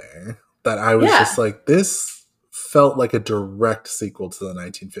stuff in there that I was just like, this felt like a direct sequel to the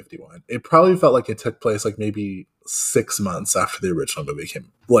 1951. It probably felt like it took place like maybe 6 months after the original movie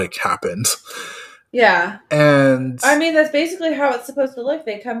happened. Yeah. And I mean, that's basically how it's supposed to look.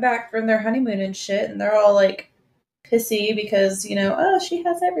 They come back from their honeymoon and shit, and they're all like pissy because, you know, oh, she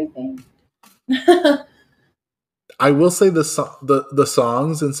has everything. I will say the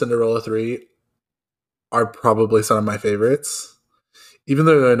songs in Cinderella 3 are probably some of my favorites. Even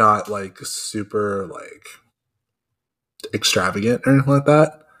though they're not like super like extravagant or anything like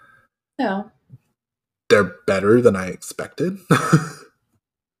that. No. They're better than I expected.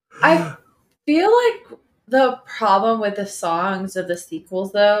 I feel like the problem with the songs of the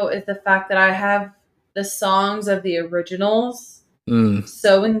sequels, though, is the fact that I have the songs of the originals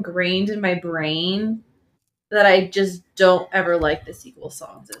so ingrained in my brain that I just don't ever like the sequel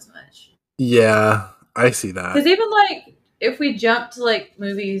songs as much. Yeah, I see that. Because even like if we jump to like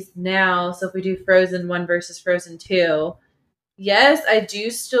movies now, so if we do Frozen 1 versus Frozen 2, yes, I do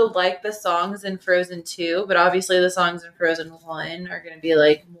still like the songs in Frozen 2, but obviously the songs in Frozen 1 are going to be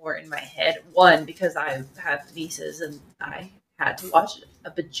like more in my head. One, because I have nieces and I had to watch it a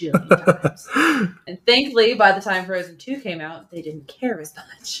bajillion times. And thankfully, by the time Frozen 2 came out, they didn't care as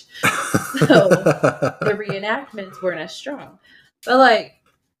much. So the reenactments weren't as strong. But like,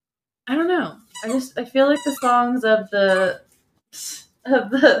 I don't know. I feel like the songs of the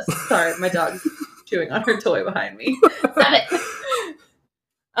sorry, my dog's chewing on her toy behind me. Stop it.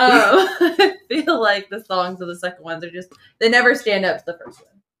 I feel like the songs of the second ones are just, they never stand up to the first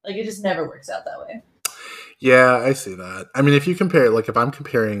one. Like it just never works out that way. Yeah, I see that. I mean, if you compare, like, if I'm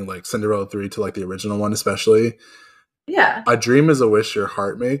comparing like Cinderella 3 to like the original one, especially, yeah, A Dream Is a Wish Your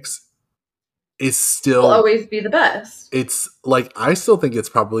Heart Makes is still will always be the best. It's like, I still think it's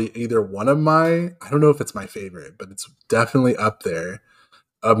probably either one of my, I don't know if it's my favorite, but it's definitely up there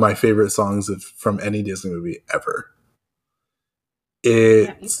of my favorite songs from any Disney movie ever.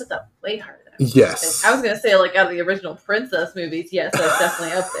 Yeah, you put that way harder. Yes. I was going to say, like, out of the original princess movies, yes, that's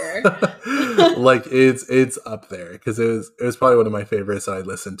definitely up there. Like, it's up there, because it was probably one of my favorites that I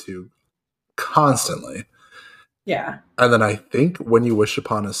listened to constantly. Yeah. And then I think When You Wish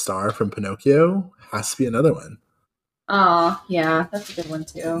Upon a Star from Pinocchio has to be another one. Oh, yeah, that's a good one,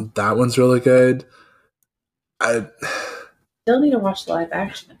 too. That one's really good. I still need to watch the live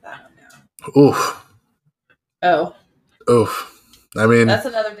action of that one now. Oof. Oh. Oof. I mean, that's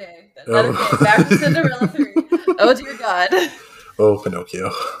another day. Another day. Back to Cinderella 3. Oh dear God. Oh,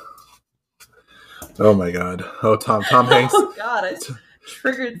 Pinocchio. Oh my God. Oh, Tom Hanks. Oh God, I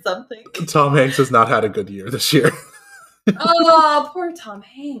triggered something. Tom Hanks has not had a good year this year. Oh, poor Tom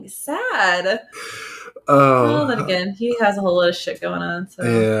Hanks. Sad. Oh. Well, then again, he has a whole lot of shit going on. So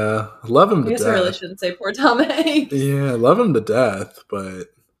yeah, love him to death. I guess I really shouldn't say poor Tom Hanks. Yeah, love him to death, but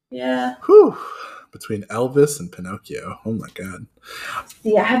yeah. Whew. Between Elvis and Pinocchio, oh my God.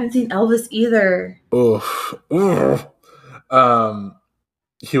 See, I haven't seen Elvis either. Oof.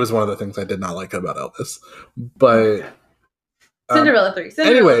 He was one of the things I did not like about Elvis, but Cinderella 3.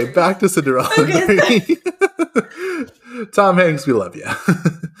 Anyway, 3. Back to Cinderella 3. Tom Hanks, we love you.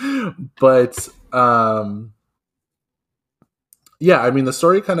 But yeah, I mean, the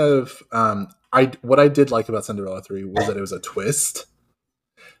story kind of what I did like about Cinderella 3 was that it was a twist.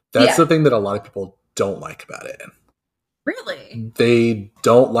 That's the thing that a lot of people don't like about it. Really? They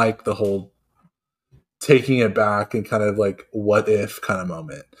don't like the whole taking it back and kind of like what if kind of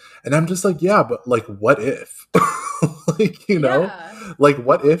moment. And I'm just like, yeah, but like what if? Like, you know, like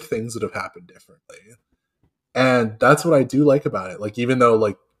what if things would have happened differently? And that's what I do like about it. Like, even though,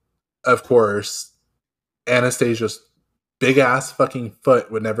 like, of course, Anastasia's big ass fucking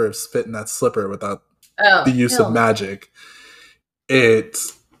foot would never have fit in that slipper without the use of magic.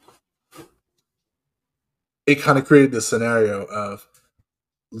 It kind of created this scenario of,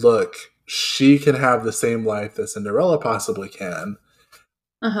 look, she can have the same life that Cinderella possibly can.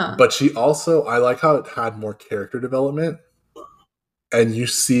 But she also, I like how it had more character development. And you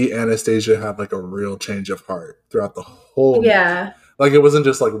see Anastasia have like a real change of heart throughout the whole movie. Like, it wasn't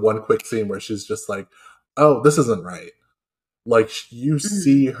just like one quick scene where she's just like, oh, this isn't right. Like, you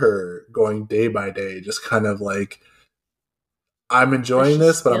see her going day by day, just kind of like, I'm enjoying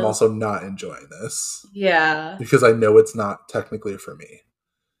this, but I'm also not enjoying this. Yeah. Because I know it's not technically for me.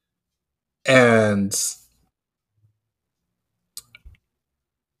 And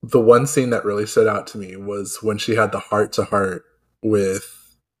the one scene that really stood out to me was when she had the heart-to-heart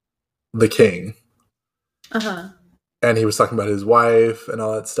with the king. And he was talking about his wife and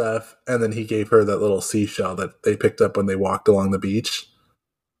all that stuff. And then he gave her that little seashell that they picked up when they walked along the beach.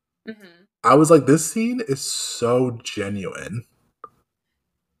 I was like, this scene is so genuine.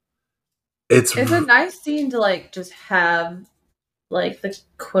 It's a nice scene to like just have like the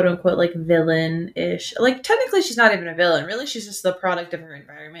quote unquote like villain-ish. Like, technically she's not even a villain. Really, she's just the product of her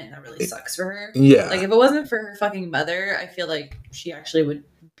environment, and that really sucks for her. Yeah. Like, if it wasn't for her fucking mother, I feel like she actually would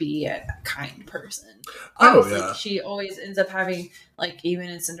be a kind person. Obviously, she always ends up having, like, even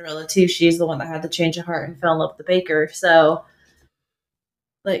in Cinderella 2, she's the one that had the change of heart and fell in love with the baker. So,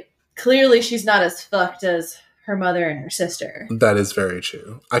 like, clearly she's not as fucked as her mother and her sister. That is very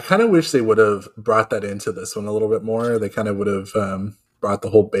true. I kind of wish they would have brought that into this one a little bit more. They kind of would have brought the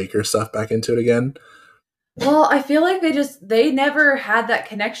whole baker stuff back into it again. Well, I feel like they never had that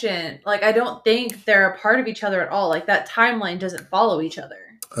connection. Like, I don't think they're a part of each other at all. Like, that timeline doesn't follow each other.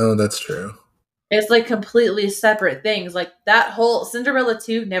 Oh, that's true. It's like completely separate things. Like, that whole Cinderella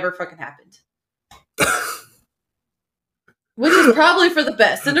 2 never fucking happened. Which is probably for the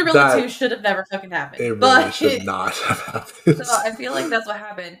best. Cinderella 2 That should have never fucking happened. it really But should not have happened. so I feel like that's what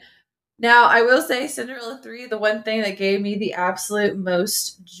happened. Now, I will say Cinderella 3, the one thing that gave me the absolute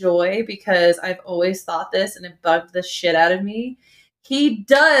most joy, because I've always thought this and it bugged the shit out of me, he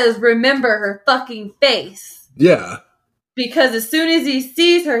does remember her fucking face. Yeah. Because as soon as he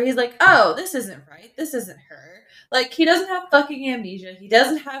sees her, he's like, oh, this isn't right. This isn't her. Like, he doesn't have fucking amnesia. He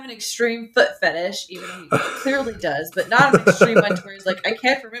doesn't have an extreme foot fetish, even though he clearly does, but not an extreme one where he's like, I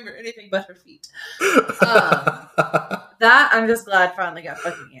can't remember anything but her feet. That I'm just glad finally got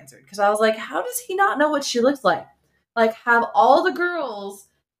fucking answered. Because I was like, how does he not know what she looks like? Like, have all the girls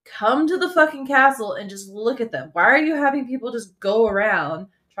come to the fucking castle and just look at them. Why are you having people just go around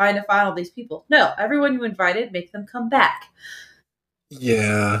trying to find all these people? No, everyone you invited, make them come back.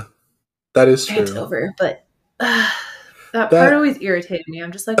 Yeah, that is true. It's over, but that part always irritated me.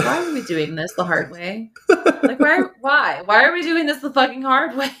 I'm just like, why are we doing this the hard way? Like, why? Why are we doing this the fucking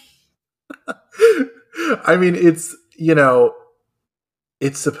hard way? I mean, it's, you know,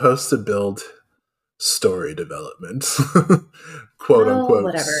 it's supposed to build story development. Quote unquote.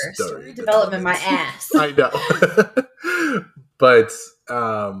 Whatever. Story development, my ass. I know. But,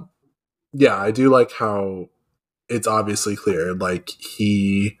 yeah, I do like how it's obviously clear, like,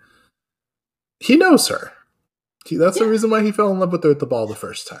 he knows her. That's the reason why he fell in love with her at the ball the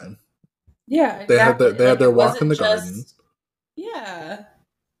first time. Yeah, exactly. They had their walk in the garden. Yeah.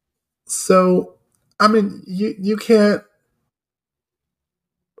 So, I mean, you can't,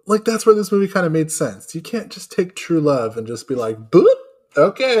 like, that's where this movie kind of made sense. You can't just take true love and just be like, boop,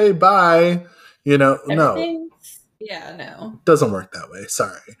 okay, bye. You know, no. Yeah, no. Doesn't work that way.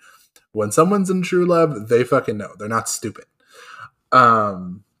 Sorry. When someone's in true love, they fucking know. They're not stupid.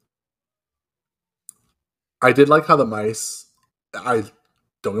 I did like how the mice, don't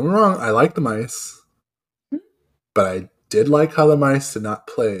get me wrong, I like the mice, but I did like how the mice did not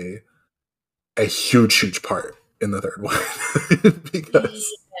play a huge part in the third one. Because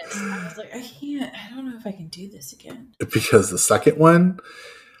I was like, I don't know if I can do this again. Because the second one,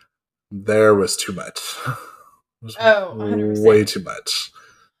 there was too much. Was 100%. Way too much.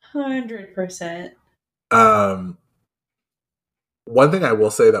 100%. One thing I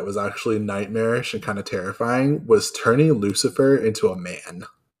will say that was actually nightmarish and kind of terrifying was turning Lucifer into a man.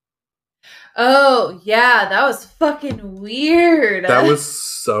 Oh, yeah, that was fucking weird. That was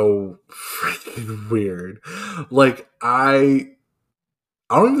so freaking weird. Like, I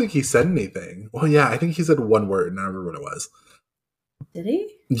don't even think he said anything. Well, yeah, I think he said one word, and I don't remember what it was. Did he?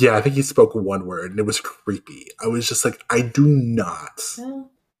 Yeah, I think he spoke one word, and it was creepy. I was just like, I do not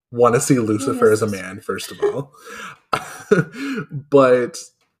want to see Lucifer as a man, first of all. But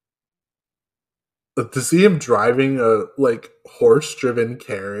to see him driving a, like, horse-driven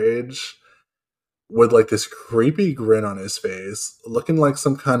carriage with, like, this creepy grin on his face, looking like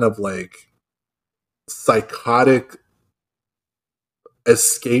some kind of, like, psychotic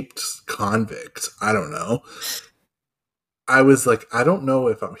escaped convict. I don't know. I was like, I don't know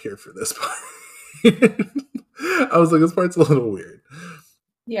if I'm here for this part. I was like, this part's a little weird.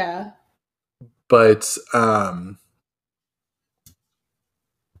 Yeah. But,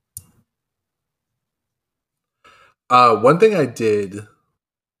 one thing I did,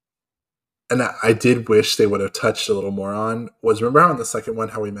 and I did wish they would have touched a little more on, was, remember how in the second one,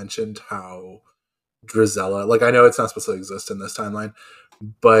 how we mentioned how Drizella, like, I know it's not supposed to exist in this timeline,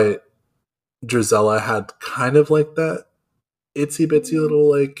 but Drizella had kind of like that itsy bitsy little,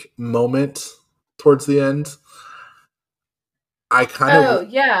 like, moment towards the end. I kind of...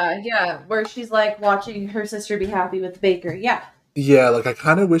 yeah, where she's, like, watching her sister be happy with the baker, yeah. Yeah, like, I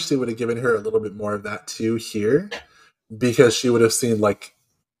kind of wish they would have given her a little bit more of that, too, here, because she would have seen, like,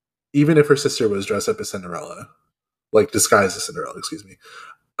 even if her sister was dressed up as Cinderella, like, disguised as Cinderella, excuse me,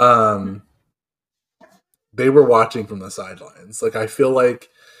 they were watching from the sidelines. Like, I feel like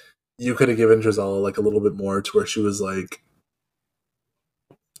you could have given Drizella, like, a little bit more to where she was like,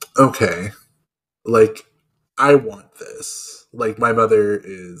 okay, like, I want this. Like, my mother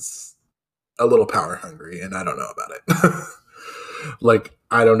is a little power hungry, and I don't know about it. Like,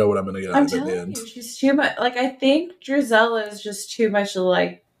 I don't know what I'm going to get out of it at the end. She's too much. Like, I think Drizella is just too much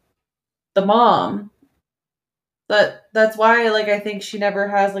like the mom. That's why, like, I think she never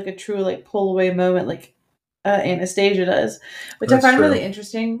has, like, a true, like, pull away moment like Anastasia does, which that's I find really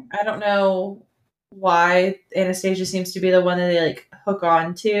interesting. I don't know why Anastasia seems to be the one that they, like, hook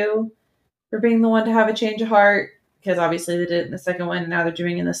on to for being the one to have a change of heart, because obviously they did it in the second one and now they're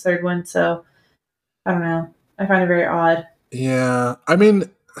doing it in this third one. So I don't know. I find it very odd. Yeah, I mean,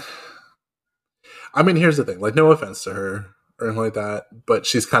 here's the thing. Like, no offense to her or anything like that, but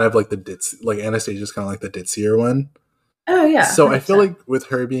she's kind of like the ditz. Like, Anastasia's kind of like the ditzier one. Oh yeah, So I feel 100%. like with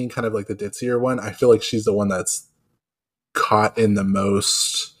her being kind of like the ditzier one, I feel like she's the one that's caught in the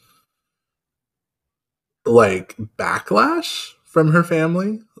most like backlash from her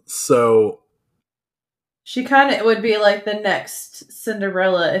family. So She kind of would be like the next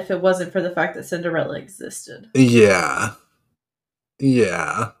Cinderella if it wasn't for the fact that Cinderella existed. yeah,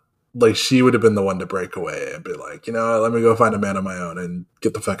 yeah, like she would have been the one to break away and be like, you know, let me go find a man on my own and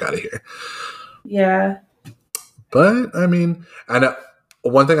get the fuck out of here. Yeah. But I mean, and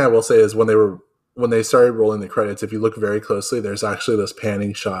one thing I will say is when they started rolling the credits, if you look very closely, there's actually this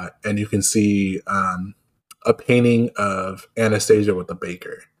panning shot, and you can see a painting of Anastasia with the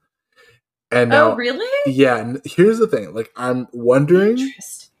baker. And Oh, now, really? yeah, here's the thing: like,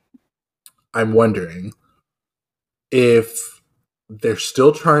 Interesting. I'm wondering if they're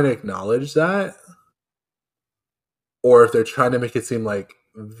still trying to acknowledge that, or if they're trying to make it seem like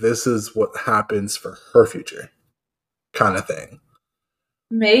this is what happens for her future, kind of thing.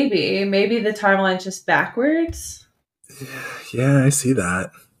 Maybe the timeline's just backwards. Yeah, I see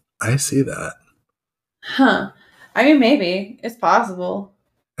that. I see that. Huh. I mean, maybe it's possible.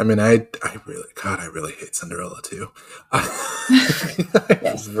 I mean, I really, God, I really hate Cinderella too. I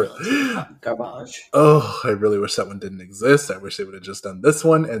Yes, really, garbage. oh, I really wish that one didn't exist. I wish they would have just done this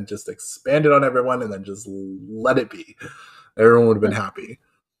one and just expanded on everyone and then just let it be. Everyone would have been happy.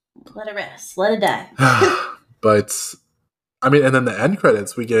 Let it rest. Let it die. But I mean, and then the end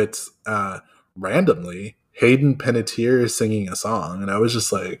credits, we get randomly Hayden Panettiere singing a song, and I was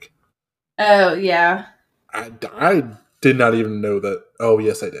just like, Oh yeah. I did not even know that. Oh,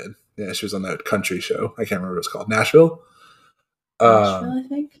 yes, I did. Yeah, she was on that country show. I can't remember what it's called. Nashville? Nashville, Um, I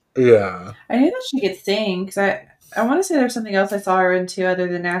think. yeah. I knew that she could sing because I want to say there's something else I saw her into other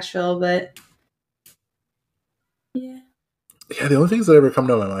than Nashville, but yeah. Yeah, the only things that ever come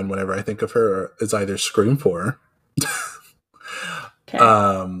to my mind whenever I think of her is either Scream 4, Okay.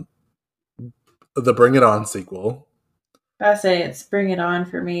 um, the Bring It On sequel. I say it's Bring It On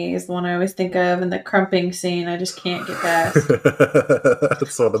for me is the one I always think of, and the crumping scene I just can't get past.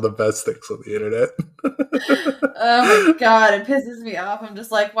 That's one of the best things on the internet. Oh my god, it pisses me off. I'm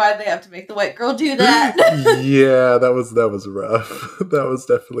just like, why'd they have to make the white girl do that? Yeah, that was rough. That was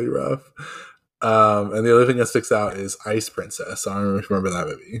definitely rough. And the other thing that sticks out is Ice Princess. I don't know if you remember that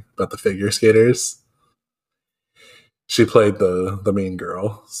movie about the figure skaters. She played the mean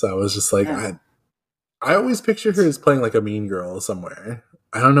girl, so I was just like, I always picture her as playing like a mean girl somewhere.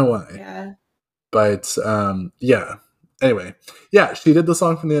 I don't know why, Yeah. but yeah. Anyway, yeah, she did the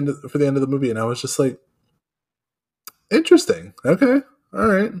song from for the end of the movie, and I was just like, interesting. Okay, all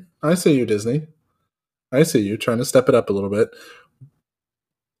right, I see you, Disney. I see you trying to step it up a little bit.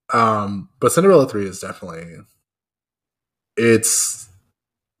 But Cinderella 3 is definitely it's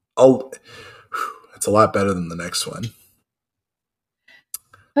a it's a lot better than the next one.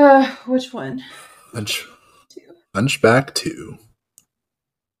 Which one? Hunch, Two. Hunchback 2.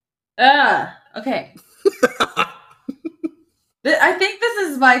 Okay. I think this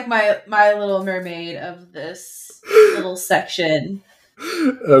is like my Little Mermaid of this little section.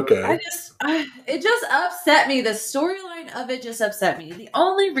 Okay. It just upset me. The storyline of it just upset me. The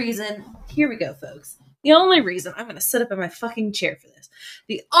only reason, here we go, folks. The only reason, I'm going to sit up in my fucking chair for this.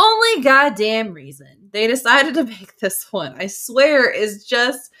 The only goddamn reason they decided to make this one, I swear, is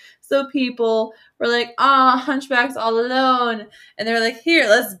just so people were like, Hunchback's all alone. And they're like, here,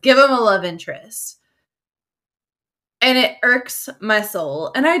 let's give him a love interest. And it irks my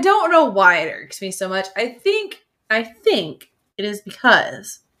soul. And I don't know why it irks me so much. I think it is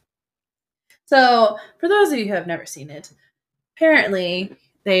because. So, for those of you who have never seen it, apparently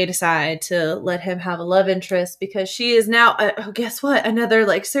they decide to let him have a love interest because she is now, guess what? Another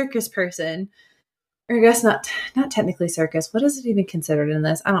like circus person. Or I guess not technically circus. What is it even considered in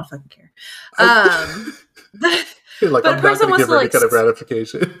this? I don't fucking care. You're like, but I'm not going to give her any kind of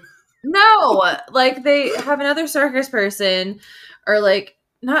gratification. No, like they have another circus person, or like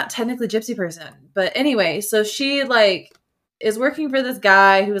not technically gypsy person, but anyway. So she like is working for this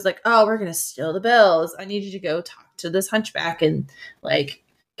guy who was like, "Oh, we're gonna steal the bells. I need you to go talk to this hunchback and like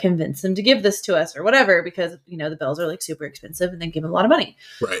convince him to give this to us or whatever because the bells are like super expensive and they give him a lot of money."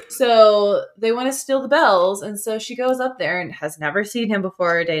 Right. So they want to steal the bells, and so she goes up there and has never seen him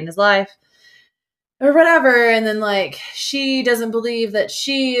before a day in his life or whatever, and then like she doesn't believe that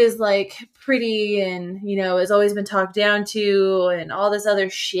she is like pretty and has always been talked down to and all this other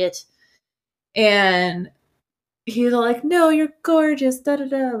shit, and he's all like, no, you're gorgeous, da da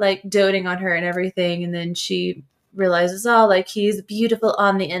da, like doting on her and everything, and then she realizes, oh, like he's beautiful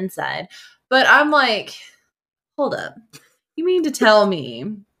on the inside. But I'm like, hold up, you mean to tell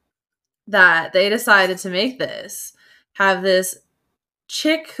me that they decided to make this have this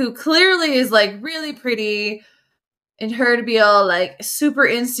chick who clearly is like really pretty, and her to be all like super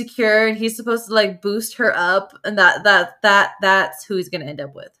insecure, and he's supposed to like boost her up, and that's who he's gonna end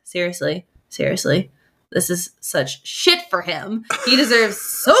up with. Seriously. This is such shit for him. He deserves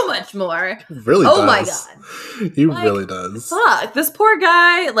so much more. Really oh does. My god. He really does. Fuck. This poor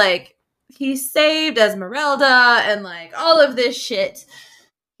guy, like, he saved Esmeralda and like all of this shit.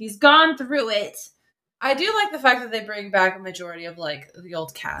 He's gone through it. I do like the fact that they bring back a majority of like the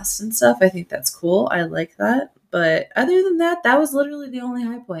old cast and stuff. I think that's cool. I like that. But other than that, that was literally the only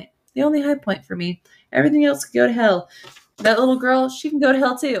high point. The only high point for me. Everything else could go to hell. That little girl, she can go to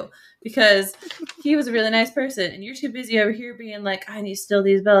hell too. Because he was a really nice person. And you're too busy over here being like, I need to steal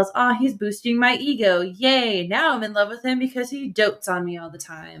these bells. Ah, he's boosting my ego. Yay. Now I'm in love with him because he dotes on me all the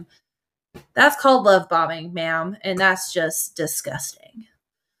time. That's called love bombing, ma'am. And that's just disgusting.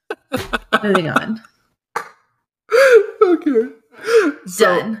 Moving on. Okay.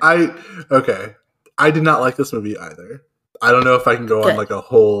 So Done. I did not like this movie either. I don't know if I can go on like a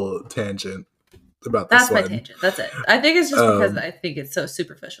whole tangent about this That's my tangent. That's it. I think it's just because I think it's so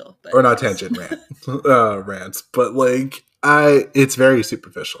superficial. But or not tangent, rant. But like it's very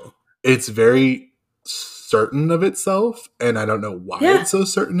superficial. It's very certain of itself, and I don't know why it's so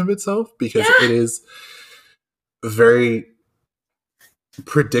certain of itself, because it is very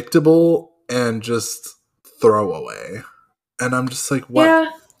predictable and just throwaway. And I'm just like, what? Yeah.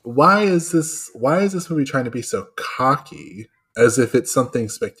 Why is this movie trying to be so cocky, as if it's something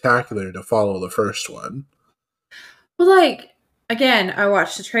spectacular to follow the first one? Well, like, again, I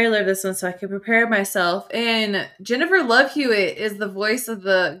watched the trailer of this one so I could prepare myself, and Jennifer Love Hewitt is the voice of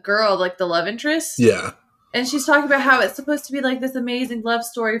the girl, like the love interest. Yeah. And she's talking about how it's supposed to be like this amazing love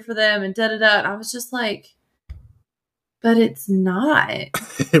story for them and da-da-da. And I was just like, but it's not.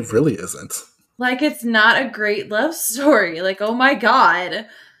 It really isn't. Like, it's not a great love story. Like, oh my God.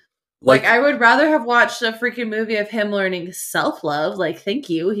 Like, I would rather have watched a freaking movie of him learning self-love. Like, thank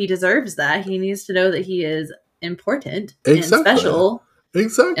you. He deserves that. He needs to know that he is important and special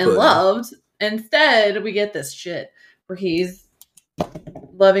and loved. Instead, we get this shit where he's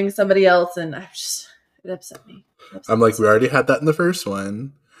loving somebody else, and it upset me. I'm like, we already had that in the first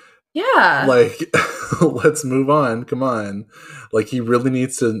one. Yeah. Like, let's move on. Come on. Like, he really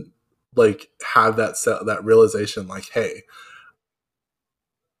needs to like have that realization, like, hey,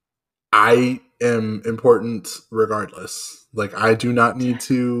 I am important regardless. Like, I do not need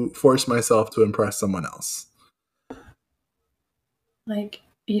to force myself to impress someone else. Like,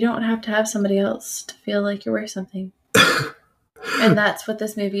 you don't have to have somebody else to feel like you're worth something. And that's what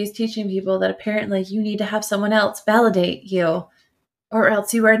this movie is teaching people, that apparently you need to have someone else validate you, or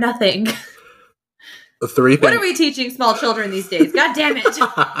else you are nothing. What are we teaching small children these days? God damn it.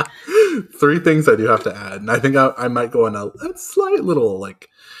 3 things I do have to add. And I think I might go on a slight little,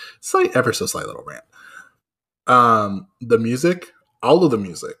 ever so slight little rant. The music, all of the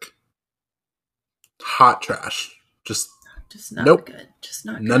music, hot trash. Just not good. Just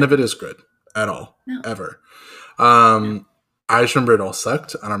not good. None of it is good at all. No. Ever. I just remember it all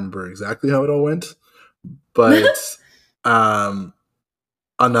sucked. I don't remember exactly how it all went. But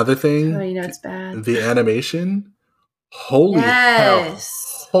another thing, it's bad. The animation, holy hell,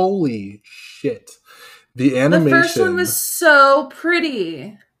 holy shit! The animation. The first one was so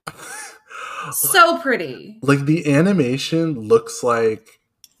pretty, so pretty. Like, the animation looks like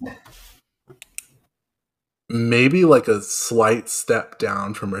maybe like a slight step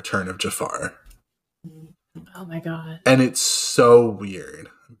down from Return of Jafar. Oh my God! And it's so weird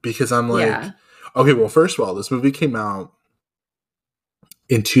because I'm like, okay, well, first of all, this movie came out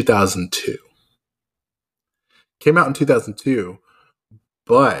in 2002. Came out in 2002,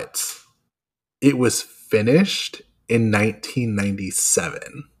 but it was finished in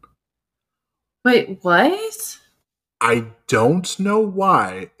 1997. Wait, what? I don't know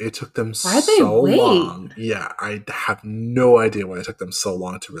why it took them so long. Yeah, I have no idea why it took them so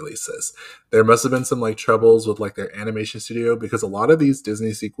long to release this. There must have been some like troubles with like their animation studio, because a lot of these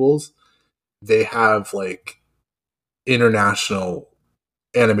Disney sequels, they have like international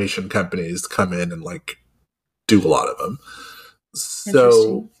animation companies come in and like do a lot of them.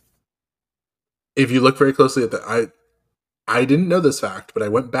 So if you look very closely at the, I didn't know this fact, but I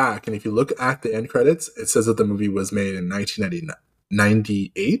went back, and if you look at the end credits, it says that the movie was made in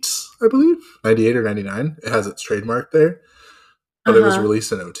 1998, I believe, 98 or 99. It has its trademark there, but it was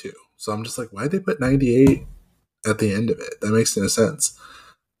released in 2002. So I'm just like, why'd they put 98 at the end of it? That makes no sense.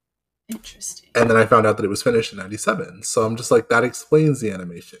 Interesting. And then I found out that it was finished in 97. So I'm just like, that explains the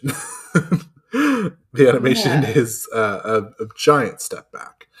animation. The animation is a giant step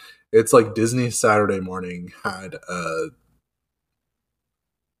back. It's like Disney Saturday Morning had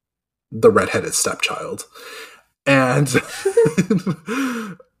the redheaded stepchild, and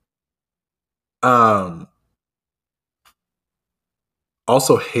um,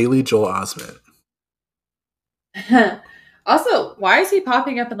 also Haley Joel Osment. Also, why is he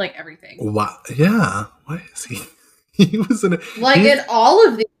popping up in like everything? Wow, yeah, why is he? He was in. Like in all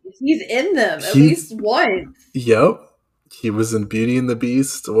of these, he's in them at He's least once. Yep. He was in Beauty and the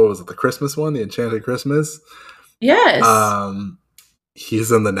Beast. What was it? The Christmas one, the Enchanted Christmas. Yes.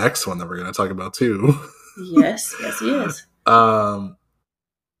 He's in the next one that we're going to talk about too. Yes, he is. Which I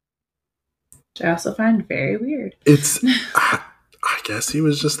also find very weird. It's, I guess he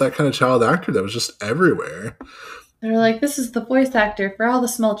was just that kind of child actor that was just everywhere. They're like, this is the voice actor for all the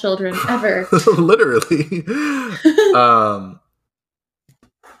small children ever. Literally.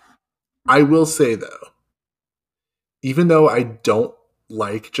 I will say though, even though I don't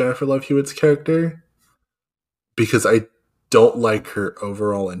like Jennifer Love Hewitt's character, because I don't like her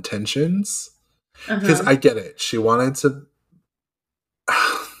overall intentions, because I get it. She wanted to.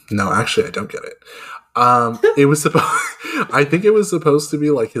 No, actually, I don't get it. It was supposed. I think it was supposed to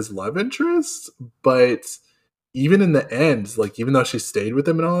be like his love interest, but even in the end, like even though she stayed with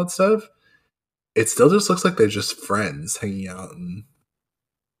him and all that stuff, it still just looks like they're just friends hanging out. And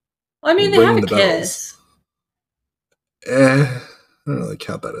well, I mean, they have a kiss. I don't really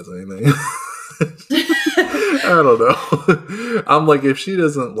count that as anything. I don't know. I'm like, if she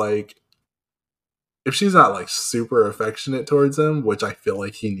doesn't like, if she's not like super affectionate towards him, which I feel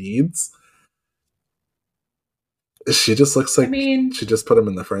like he needs, she just looks like, I mean, she just put him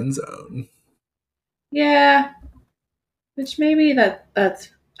in the friend zone. Yeah, which maybe that's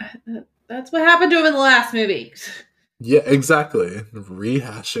what happened to him in the last movie. Yeah, exactly.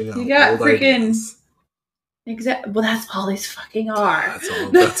 Rehashing out you got old freaking ideas. Exactly. Well, that's all these fucking are.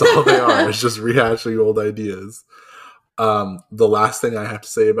 That's all they are. It's just rehashing old ideas. The last thing I have to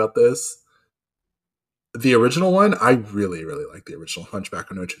say about this, the original one, I really, really like the original Hunchback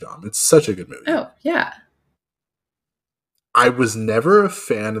of Notre Dame. It's such a good movie. Oh, yeah. I was never a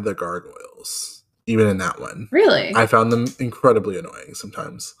fan of the gargoyles, even in that one. Really? I found them incredibly annoying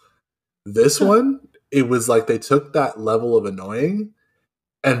sometimes. This one, it was like they took that level of annoying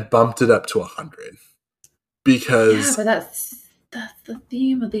and bumped it up to 100. Because yeah, but that's the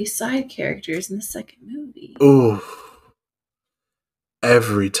theme of these side characters in the second movie. Oh,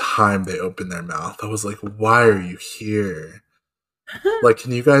 every time they opened their mouth, I was like, "Why are you here? Like,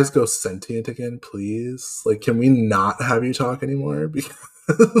 can you guys go sentient again, please? Like, can we not have you talk anymore?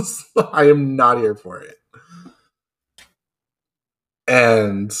 Because I am not here for it."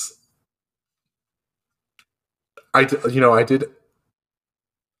 And I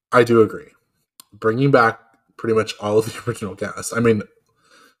do agree. Bringing back pretty much all of the original cast. I mean,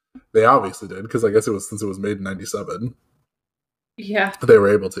 they obviously did, because I guess it was since it was made in 97. Yeah. They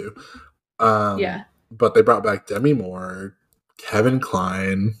were able to. Yeah. But they brought back Demi Moore, Kevin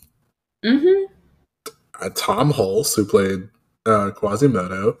Kline, Tom Hulse, who played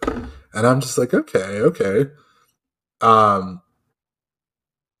Quasimodo. And I'm just like, okay. One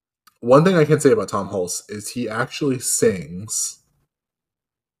thing I can say about Tom Hulse is he actually sings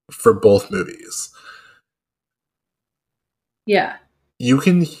for both movies. Yeah. You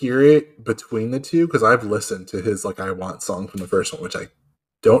can hear it between the two, because I've listened to his like I Want song from the first one, which I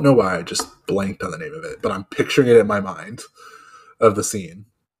don't know why I just blanked on the name of it, but I'm picturing it in my mind of the scene.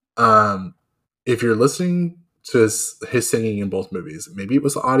 If you're listening to his singing in both movies, maybe it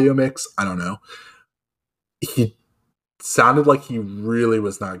was the audio mix, I don't know. He sounded like he really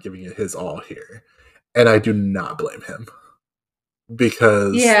was not giving it his all here. And I do not blame him.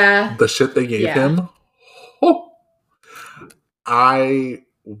 Because the shit they gave him, I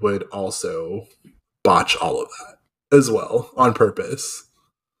would also botch all of that as well on purpose.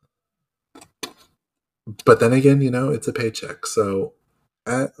 But then again, it's a paycheck, so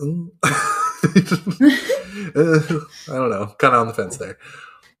I don't know, kind of on the fence there.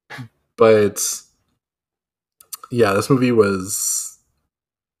 But yeah, this movie was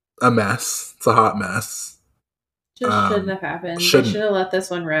a mess. It's a hot mess. Just shouldn't have happened. They should have let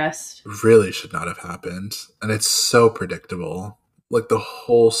this one rest. Really should not have happened. And it's so predictable. Like the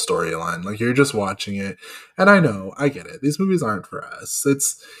whole storyline. Like you're just watching it. And I get it. These movies aren't for us.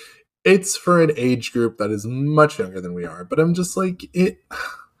 It's for an age group that is much younger than we are. But I'm just like,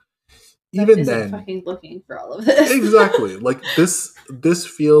 even then, fucking looking for all of this. Exactly. Like this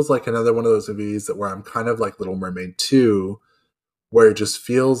feels like another one of those movies where I'm kind of like Little Mermaid 2, where it just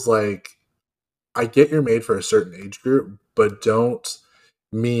feels like, I get you're made for a certain age group, but don't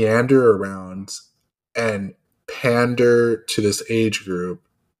meander around and pander to this age group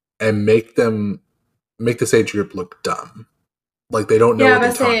and make this age group look dumb. Like they don't know what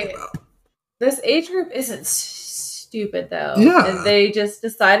they're talking about. This age group isn't stupid though. Yeah. And they just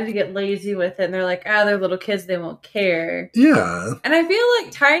decided to get lazy with it, and they're like, they're little kids, they won't care. Yeah. And I feel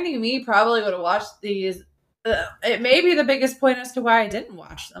like tiny me probably would have watched these. It may be the biggest point as to why I didn't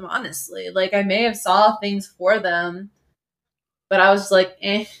watch them, honestly. Like, I may have saw things for them, but I was like,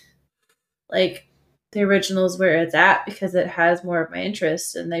 like, the original is where it's at because it has more of my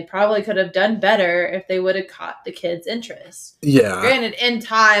interest, and they probably could have done better if they would have caught the kids' interest. Yeah. Granted, in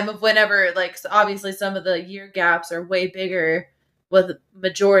time of whenever, like, obviously some of the year gaps are way bigger with the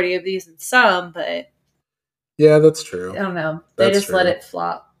majority of these and some, but yeah, that's true. I don't know. They just let it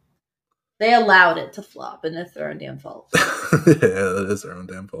flop. They allowed it to flop, and it's their own damn fault. Yeah, that is their own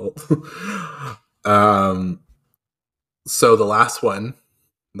damn fault. So the last one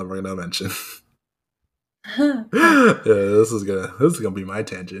that we're gonna mention. Yeah, this is gonna be my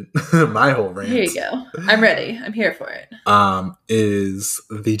tangent, my whole rant. Here you go. I'm ready. I'm here for it. Is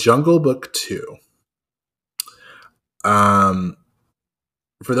The Jungle Book 2. For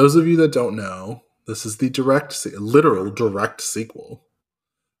those of you that don't know, this is the literal direct sequel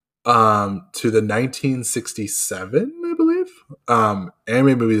to the 1967, I believe,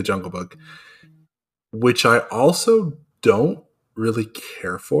 anime movie The Jungle Book, which I also don't really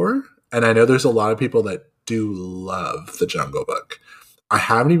care for. And I know there's a lot of people that do love The Jungle Book. I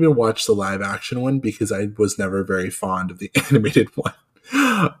haven't even watched the live action one because I was never very fond of the animated one.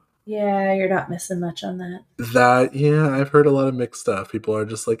 Yeah, you're not missing much on that. I've heard a lot of mixed stuff. People are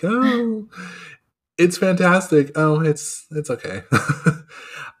just like, oh, it's fantastic. Oh, it's okay.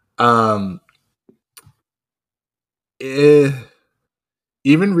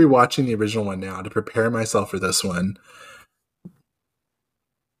 Even rewatching the original one now to prepare myself for this one,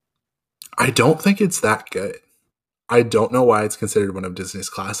 I don't think it's that good. I don't know why it's considered one of Disney's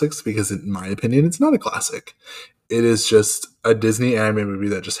classics, because in my opinion, it's not a classic. It is just a Disney anime movie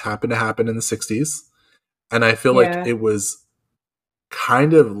that just happened to happen in the 60s. And I feel like it was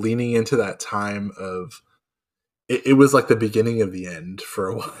kind of leaning into that time of, it was like the beginning of the end for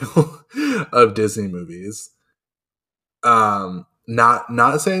a while of Disney movies. Not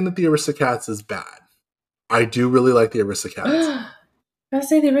saying that the Aristocats is bad. I do really like the Aristocats. I was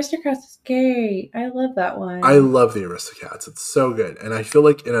saying the Aristocats is great. I love that one. I love the Aristocats. It's so good. And I feel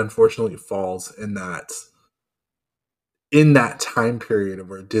like it unfortunately falls in that time period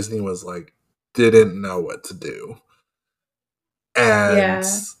where Disney was like, didn't know what to do. And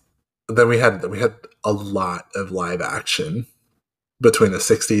then we had a lot of live action between the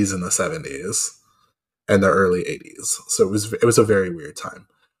 60s and the 70s and the early 80s. So it was a very weird time.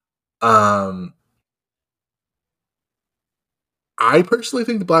 I personally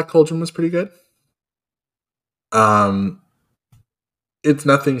think The Black Cauldron was pretty good. It's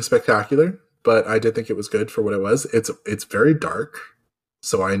nothing spectacular, but I did think it was good for what it was. It's very dark,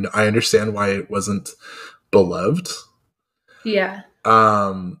 so I understand why it wasn't beloved. Yeah.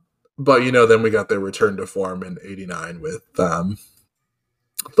 But then we got their return to form in '89 with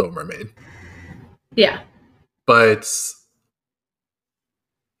Little Mermaid. Yeah. But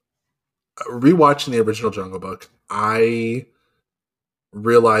rewatching the original Jungle Book, I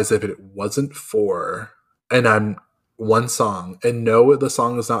realized if it wasn't for, and I'm one song, and no, the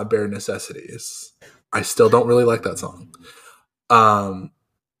song is not Bare Necessities. I still don't really like that song.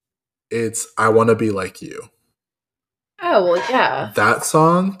 It's I Want to Be Like You. Oh, well, yeah. That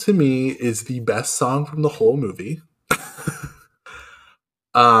song to me is the best song from the whole movie.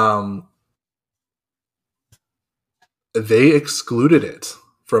 They excluded it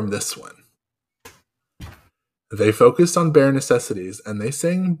from this one. They focused on Bare Necessities, and they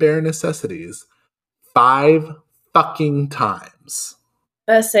sang Bare Necessities 5 fucking times.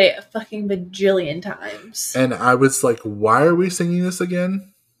 I say a fucking bajillion times. And I was like, why are we singing this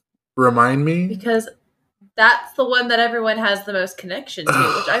again? Remind me. Because that's the one that everyone has the most connection to,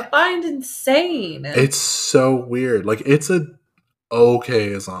 which I find insane. It's so weird. Like, it's a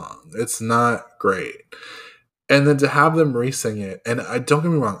okay song. It's not great. And then to have them re-sing it, and don't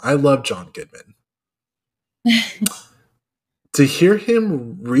get me wrong, I love John Goodman. To hear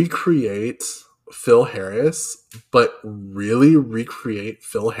him recreate Phil Harris, but really recreate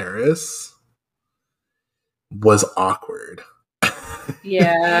Phil Harris, was awkward.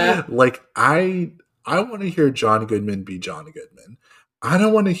 Yeah. Like, I want to hear John Goodman be John Goodman. I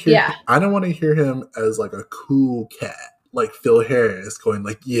don't want to hear him as like a cool cat, like Phil Harris going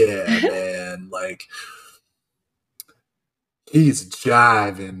like, yeah, man, like he's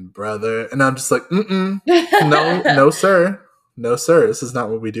jiving, brother. And I'm just like, no, sir. No, sir. This is not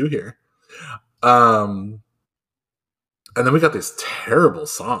what we do here. And then we got these terrible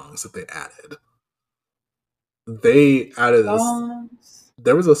songs that they added. They added this.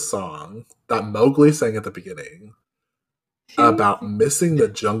 There was a song that Mowgli sang at the beginning about missing the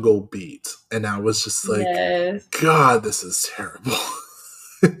jungle beat. And I was just like, yes. God, this is terrible.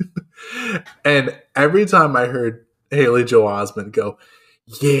 And every time I heard Haley Joel Osment go,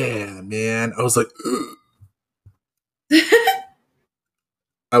 yeah, man, I was like,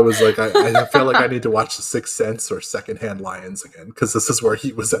 I was like, I feel like I need to watch The Sixth Sense or Secondhand Lions again, because this is where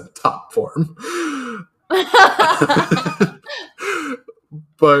he was at top form.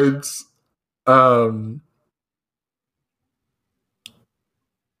 But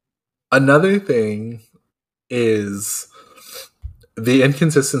another thing is the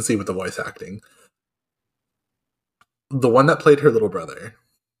inconsistency with the voice acting. The one that played her little brother.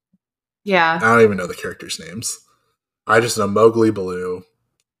 Yeah. I don't even know the characters' names. I just know Mowgli, Baloo,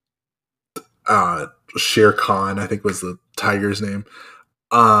 Shere Khan, I think was the tiger's name.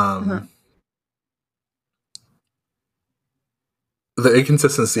 The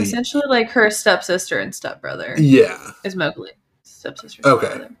inconsistency. Essentially like her stepsister and stepbrother. Yeah. Is Mowgli. Stepsister,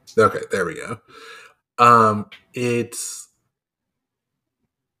 stepbrother. Okay, there we go. It's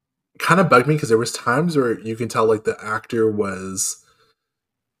kind of bugged me because there was times where you can tell like the actor was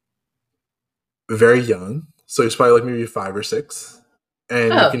very young. So he's probably like maybe 5 or 6.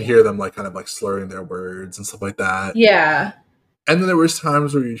 And you can hear them like kind of like slurring their words and stuff like that. Yeah. And then there was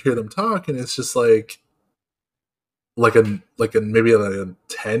times where you'd hear them talk and it's just like a maybe like a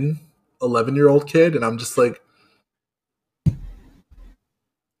 10, 11-year-old kid. And I'm just like,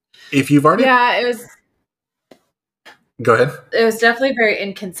 if you've already... Yeah, it was... Go ahead. It was definitely very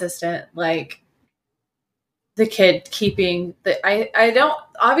inconsistent. Like the kid keeping the... I don't...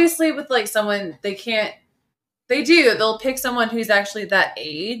 Obviously with like someone, they can't... They'll pick someone who's actually that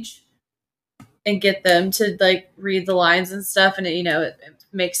age and get them to like read the lines and stuff. And it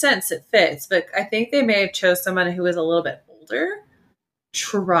makes sense. It fits. But I think they may have chose someone who was a little bit older,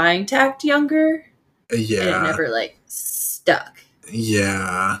 trying to act younger. Yeah. And it never like stuck.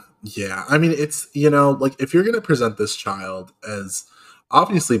 Yeah. Yeah. I mean, it's, like if you're going to present this child as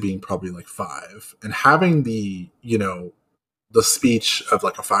obviously being probably like 5 and having the, the speech of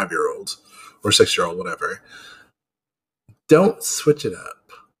like a 5-year-old or 6-year-old, whatever, don't switch it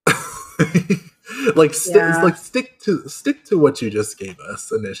up. Like stick to what you just gave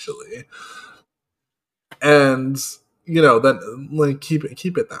us initially, and then like keep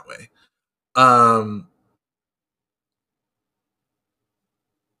it that way.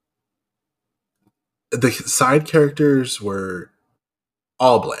 The side characters were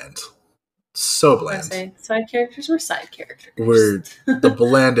all bland, so bland. Side characters were side characters. Were the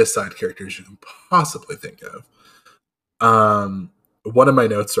blandest side characters you can possibly think of. One of my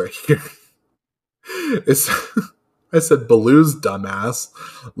notes right here is I said Baloo's dumbass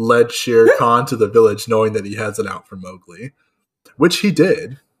led Shere Khan to the village knowing that he has it out for Mowgli, which he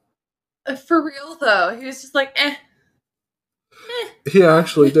did. For real though, he was just like, eh. He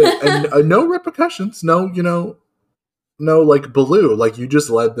actually did, and no repercussions. No, like Baloo, like you just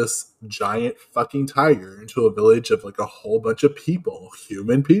led this giant fucking tiger into a village of like a whole bunch of people,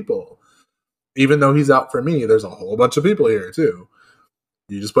 human people. Even though he's out for me, there's a whole bunch of people here too.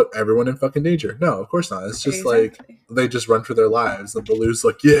 You just put everyone in fucking danger. No, of course not. It's just like they just run for their lives. And Baloo's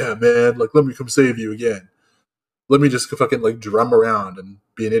like, yeah, man, like let me come save you again. Let me just fucking like drum around and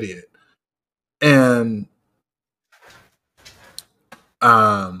be an idiot. And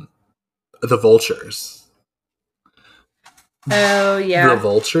the vultures. Oh yeah. The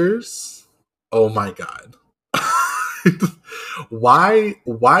vultures? Oh my god. Why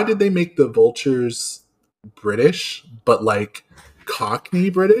did they make the vultures British, but like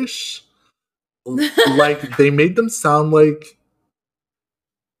Cockney British? Like they made them sound like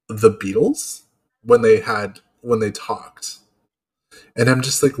the Beatles when they talked. And I'm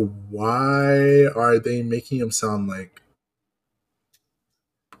just like, why are they making them sound like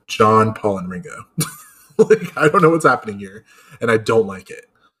John, Paul, and Ringo? Like, I don't know what's happening here, and I don't like it.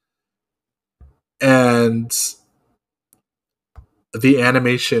 And the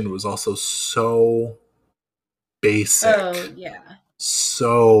animation was also so basic. Oh, yeah.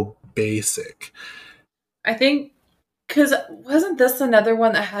 So basic. I think, because wasn't this another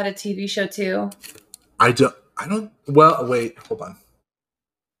one that had a TV show too? Well, wait, hold on.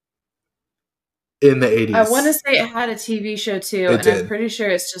 In the 80s. I want to say it had a TV show too, and I'm pretty sure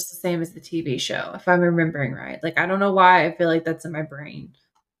it's just the same as the TV show, if I'm remembering right. Like, I don't know why I feel like that's in my brain.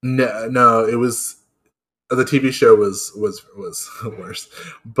 No, it was... The TV show was worse,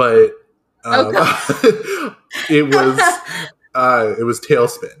 but it was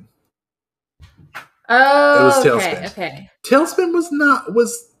Tailspin. It was Oh, okay, Tailspin. okay. Tailspin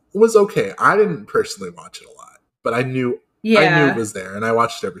was okay. I didn't personally watch it a lot, but I knew it Yeah. was there, and I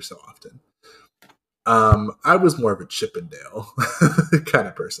watched it every so often. I was more of a Chippendale kind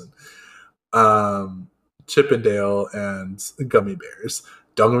of person. Chippendale and Gummy Bears.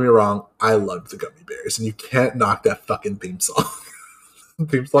 Don't get me wrong, I loved the Gummy Bears, and you can't knock that fucking theme song. The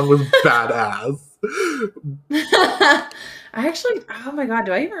theme song was badass. I actually, oh my god,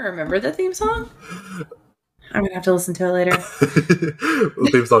 do I even remember the theme song? I'm gonna have to listen to it later. The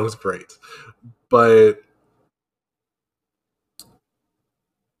theme song is great, but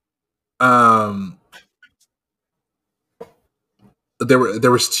um, there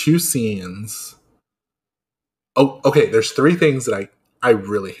was two scenes. Oh, okay. There's three things that I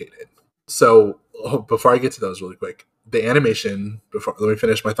really hated. So before I get to those, really quick, the animation. Before let me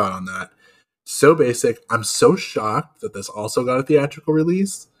finish my thought on that. So basic. I'm so shocked that this also got a theatrical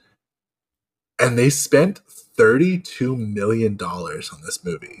release, and they spent $32 million on this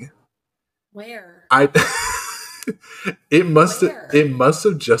movie. Where? I Where? it must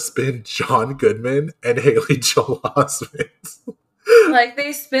have just been John Goodman and Haley Joel Osment. Like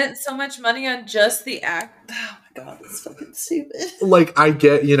they spent so much money on just the act. Oh my god, that's fucking stupid. Like I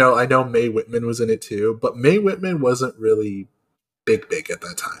get, I know Mae Whitman was in it too, but Mae Whitman wasn't really big at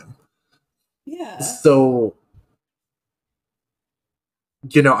that time. Yeah. So,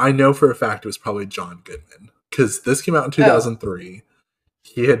 I know for a fact it was probably John Goodman because this came out in 2003.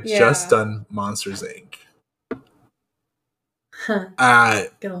 He had just done Monsters Inc. Huh.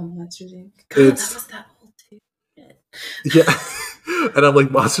 Good old Monsters Inc. God, that was that old too. Yeah. And I'm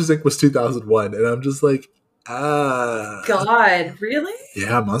like, Monsters Inc. was 2001. And I'm just like, God, really?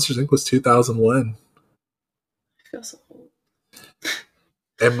 Yeah, Monsters Inc. was 2001. I feel so old.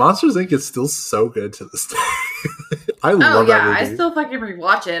 And Monsters Inc. is still so good to this day. I love that movie. I still fucking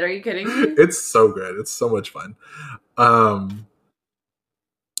rewatch it. Are you kidding me? It's so good. It's so much fun.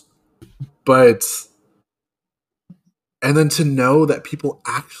 But and then to know that people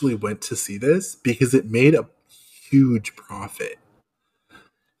actually went to see this because it made a huge profit.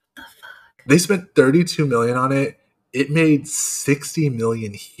 The fuck? They spent $32 million on it. It made $60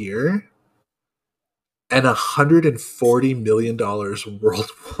 million here and $140 million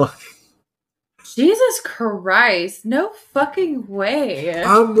worldwide. Jesus Christ. No fucking way.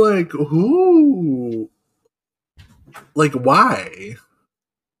 I'm like, who? Like, why?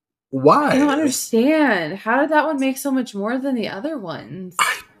 Why? I don't understand. How did that one make so much more than the other ones?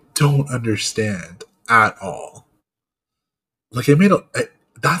 I don't understand at all. Like,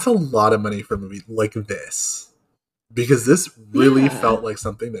 that's a lot of money for a movie like this. Because this really felt like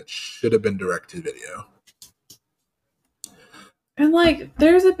something that should have been direct to video. And like,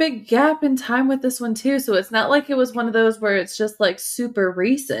 there's a big gap in time with this one too, so it's not like it was one of those where it's just like super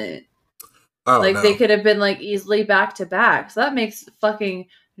recent. Oh, like no. They could have been like easily back to back. So that makes fucking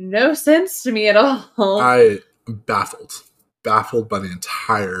no sense to me at all. I'm baffled by the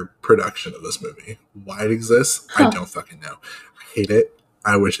entire production of this movie. Why it exists, I don't fucking know. I hate it.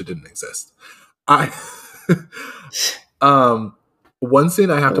 I wish it didn't exist. One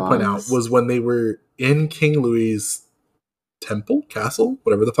scene I have to point out was when they were in King Louis's castle,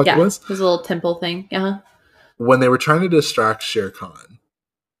 whatever the fuck it was. His little temple thing. When they were trying to distract Shere Khan.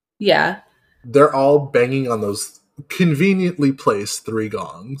 Yeah. They're all banging on those conveniently placed 3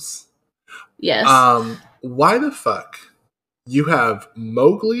 gongs. Yes. Why the fuck you have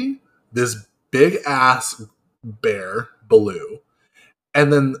Mowgli, this big ass bear, Baloo,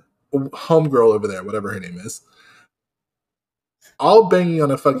 and then homegirl over there, whatever her name is, all banging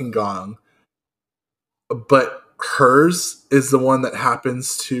on a fucking gong, but hers is the one that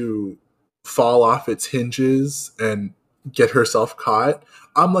happens to fall off its hinges and get herself caught.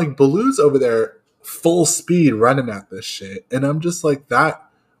 I'm like, Baloo's over there full speed running at this shit, and I'm just like,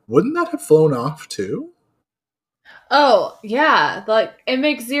 wouldn't that have flown off too? Oh, yeah. Like, it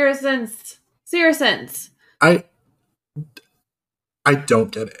makes zero sense. Zero sense. I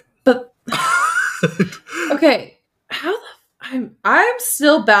don't get it. But okay, I'm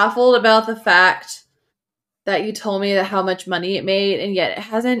still baffled about the fact that you told me that how much money it made, and yet it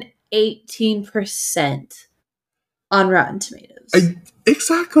has an 18% on Rotten Tomatoes.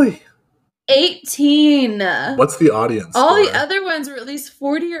 Exactly. 18. What's the audience? All the other ones were at least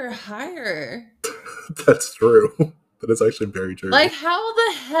 40 or higher. That's true. That is actually very true. Like, how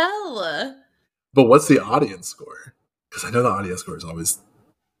the hell? But what's the audience score? Because I know the audience score is always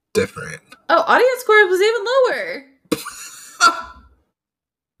different. Oh, audience score was even lower.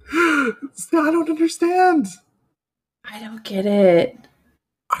 See, I don't understand. I don't get it.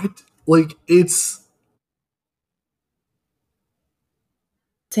 It's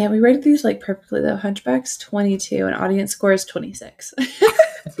Damn, we rated these like perfectly though. Hunchback's 22 and audience score is 26.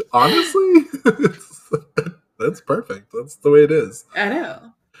 Honestly, that's perfect. That's the way it is. I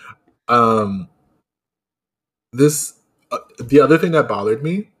know. This the other thing that bothered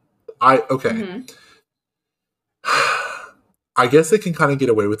me, Mm-hmm. I guess they can kind of get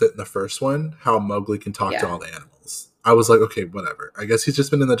away with it in the first one, how Mowgli can talk to all the animals. I was like, okay, whatever. I guess he's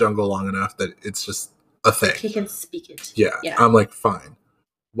just been in the jungle long enough that it's just a thing. Like he can speak it. Yeah. I'm like, fine.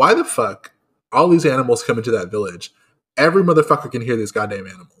 Why the fuck all these animals come into that village? Every motherfucker can hear these goddamn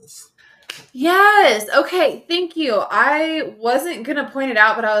animals. Yes. Okay. Thank you. I wasn't gonna point it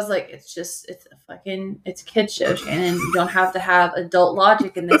out, but I was like, it's a kid show, Shannon. You don't have to have adult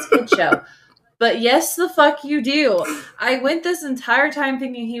logic in this kid show. But yes, the fuck you do. I went this entire time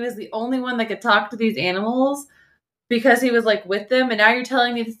thinking he was the only one that could talk to these animals because he was like with them. And now you're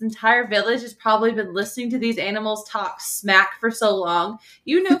telling me this entire village has probably been listening to these animals talk smack for so long.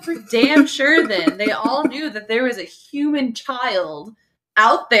 You know for damn sure then they all knew that there was a human child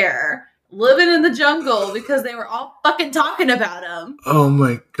out there living in the jungle because they were all fucking talking about him. Oh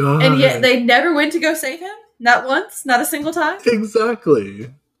my god. And yet they never went to go save him? Not once? Not a single time? Exactly.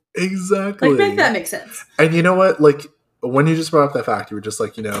 Like, make that make sense. And you know what? Like, when you just brought up that fact, you were just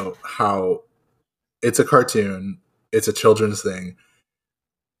like, you know, how it's a cartoon, it's a children's thing.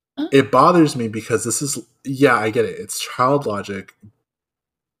 It bothers me because this is, yeah, I get it. It's child logic.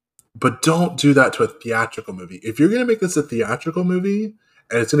 But don't do that to a theatrical movie. If you're going to make this a theatrical movie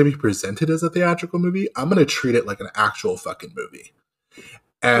and it's going to be presented as a theatrical movie, I'm going to treat it like an actual fucking movie.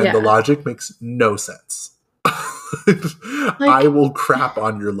 And the logic makes no sense. I will crap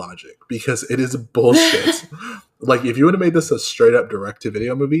on your logic because it is bullshit. Like, if you would have made this a straight up direct to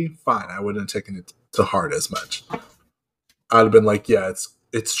video movie, fine, I wouldn't have taken it to heart as much. I'd have been like, yeah,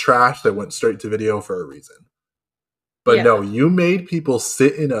 it's trash that went straight to video for a reason. But no, you made people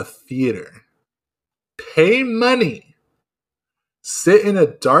sit in a theater, pay money, sit in a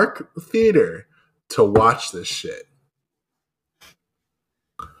dark theater to watch this shit.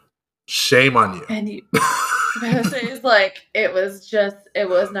 Shame on you. And you it's like, it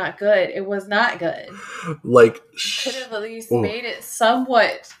was not good. It was not good. Like, could have at least made it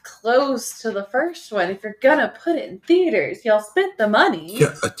somewhat close to the first one. If you're gonna put it in theaters, y'all spent the money.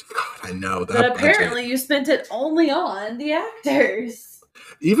 Yeah, God, I know that. But apparently you spent it only on the actors.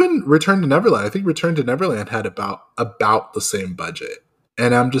 Even Return to Neverland. I think Return to Neverland had about the same budget.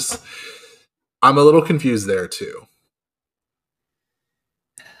 And I'm a little confused there too.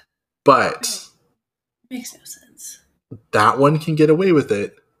 But makes no sense. That one can get away with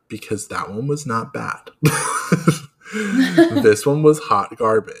it because that one was not bad. This one was hot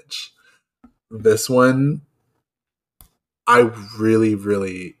garbage. This one, I really,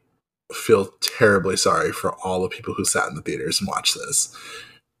 really feel terribly sorry for all the people who sat in the theaters and watched this.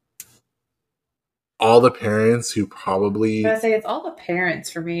 All the parents who probably... I say it's all the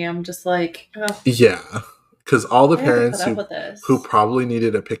parents for me. I'm just like... Ugh. Yeah. Because all the parents who probably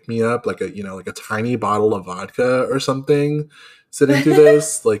needed a pick-me-up, like a tiny bottle of vodka or something, sitting through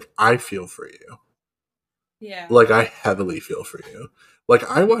this, like, I feel for you. Yeah. Like, I heavily feel for you. Like,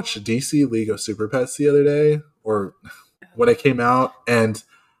 I watched DC League of Super Pets the other day, or when it came out, and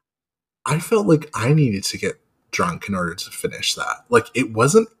I felt like I needed to get drunk in order to finish that. Like, it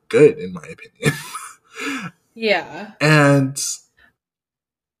wasn't good, in my opinion. Yeah. And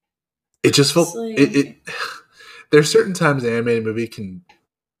it just felt... There's certain times an animated movie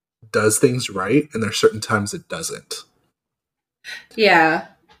does things right, and there's certain times it doesn't. Yeah.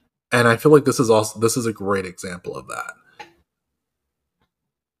 And I feel like this is a great example of that.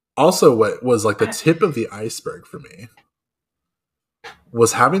 Also, what was like the tip of the iceberg for me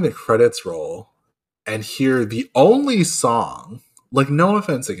was having the credits roll and hear the only song, like, no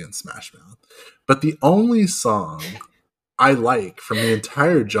offense against Smash Mouth, but the only song I like from the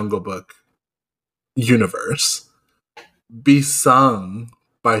entire Jungle Book universe be sung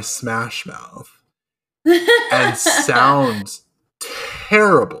by Smash Mouth and sound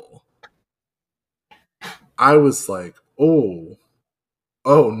terrible. I was like, oh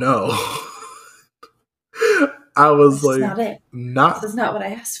no. I was this like, this is not what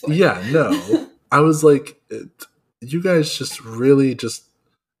I asked for. Yeah, no. I was like, you guys just really just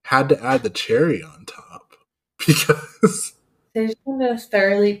had to add the cherry on top because they're just going to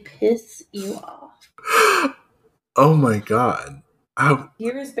thoroughly piss you off. Oh my god.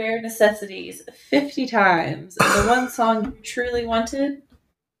 Here's Bare Necessities 50 times. And the one song you truly wanted,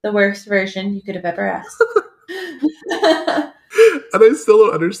 the worst version you could have ever asked. And I still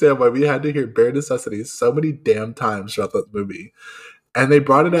don't understand why we had to hear Bare Necessities so many damn times throughout that movie. And they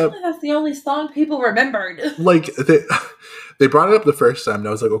brought it up. That's the only song people remembered. Like, they brought it up the first time, and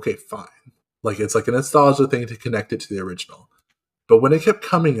I was like, okay, fine. Like, it's like a nostalgia thing to connect it to the original. But when it kept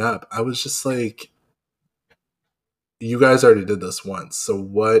coming up, I was just like, you guys already did this once, so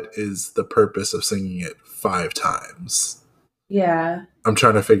what is the purpose of singing it 5 times? Yeah. I'm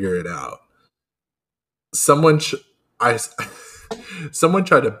trying to figure it out. Someone someone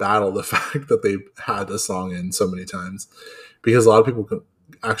tried to battle the fact that they had the song in so many times, because a lot of people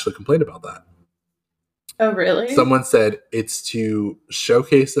actually complained about that. Oh, really? Someone said it's to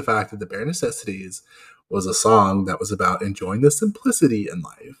showcase the fact that The Bare Necessities was a song that was about enjoying the simplicity in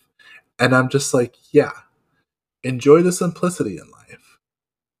life. And I'm just like, yeah, enjoy the simplicity in life.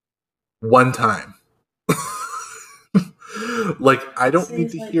 One time. Like, I don't need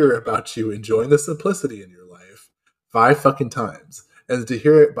to hear about you enjoying the simplicity in your life 5 fucking times. And to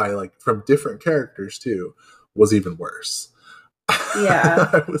hear it by, like, from different characters, too, was even worse. Yeah.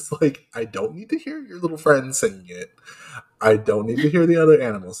 I was like, I don't need to hear your little friends singing it. I don't need to hear the other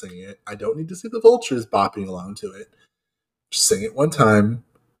animals singing it. I don't need to see the vultures bopping along to it. Just sing it one time.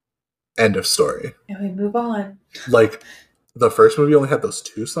 End of story. And we move on. Like, the first movie only had those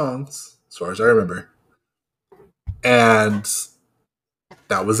 2 songs, as far as I remember. And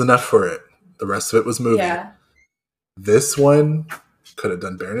that was enough for it. The rest of it was movie. Yeah. This one could have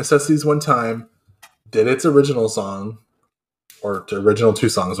done Bare Necessities one time, did its original song, or the original 2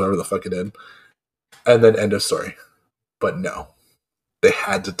 songs, whatever the fuck it did, and then end of story. But no. They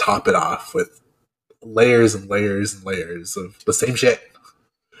had to top it off with layers and layers and layers of the same shit.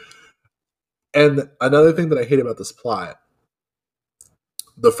 And another thing that I hate about this plot,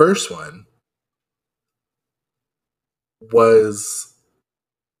 the first one was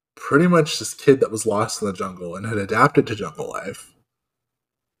pretty much this kid that was lost in the jungle and had adapted to jungle life.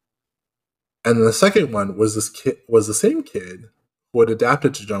 And the second one was the same kid who had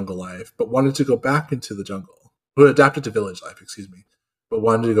adapted to jungle life but wanted to go back into the jungle. Who had adapted to village life, but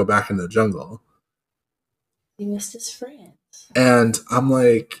wanted to go back into the jungle. He missed his friends. And I'm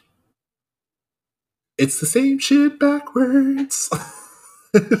like, it's the same shit backwards.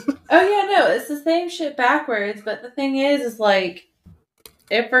 Oh yeah, no, it's the same shit backwards, but the thing is like,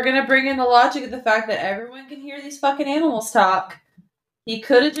 if we're gonna bring in the logic of the fact that everyone can hear these fucking animals talk, he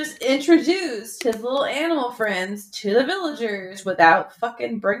could have just introduced his little animal friends to the villagers without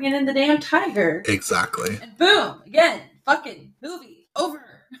fucking bringing in the damn tiger. Exactly. And boom, again, fucking movie over.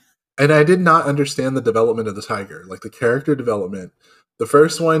 And I did not understand the development of the tiger, like the character development. The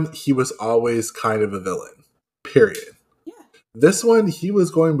first one, he was always kind of a villain, period. Yeah. This one, he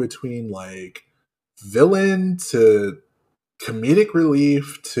was going between like villain to comedic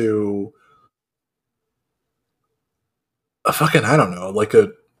relief to a fucking, I don't know, like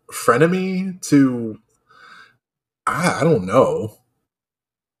a frenemy to, I don't know.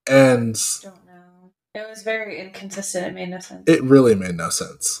 And don't know. It was very inconsistent. It made no sense. It really made no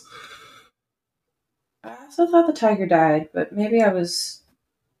sense. I also thought the tiger died, but maybe I'm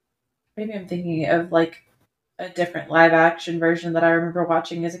thinking of like a different live action version that I remember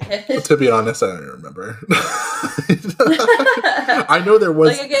watching as a kid. To be honest, I don't remember. I know there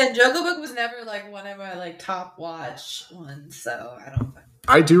was, like, again, Jungle Book was never like one of my like top watch ones, so I don't.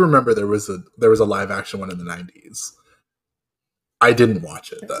 I do remember there was a live action one in the 90s. I didn't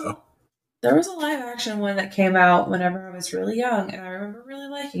watch it though. There was a live action one that came out whenever I was really young, and I remember really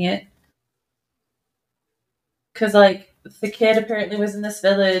liking it. Because, like, the kid apparently was in this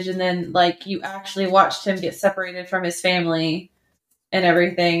village, and then, like, you actually watched him get separated from his family and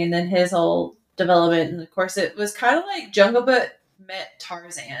everything, and then his whole development. And, of course, it was kind of like Jungle Book met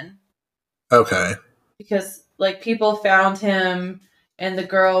Tarzan. Okay. Because, like, people found him, and the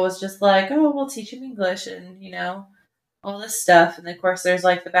girl was just like, oh, we'll teach him English, and, you know, all this stuff. And, of course, there's,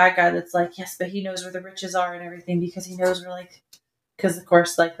 like, the bad guy that's like, yes, but he knows where the riches are and everything, because he knows where, like... Because, of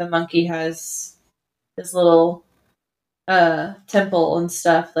course, like, the monkey has... his little temple and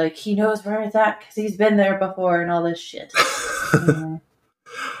stuff. Like, he knows where it's at because he's been there before and all this shit.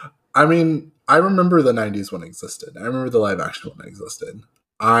 I mean, I remember the 90s one existed. I remember the live action one existed.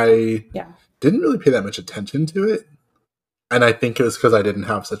 I didn't really pay that much attention to it. And I think it was because I didn't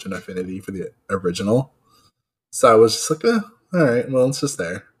have such an affinity for the original. So I was just like, all right, well, it's just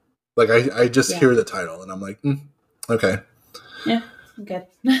there. Like, I just hear the title and I'm like, okay. Yeah. Good.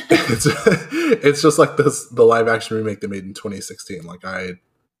 It's just like the live action remake they made in 2016. Like, I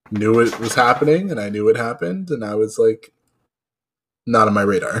knew it was happening and I knew it happened, and I was like, not on my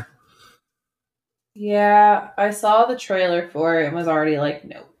radar. Yeah, I saw the trailer for it and was already like,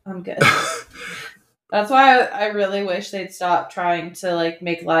 no, I'm good. That's why I really wish they'd stop trying to like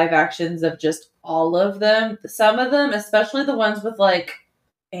make live actions of just all of them. Some of them, especially the ones with like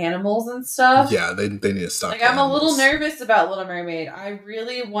animals and stuff. Yeah, they need to stop. Like I'm a little nervous about Little Mermaid. I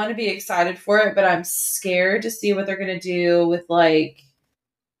really want to be excited for it, but I'm scared to see what they're gonna do with like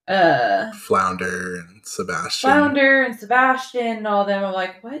Flounder and Sebastian. And all them. I'm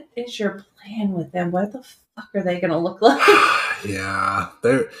like, what is your plan with them? What the fuck are they gonna look like? Yeah,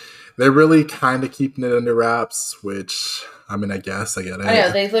 they're really kind of keeping it under wraps, which I mean, I guess I get it. I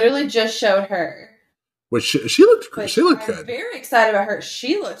know they literally just showed her, which she looked good. I'm very excited about her.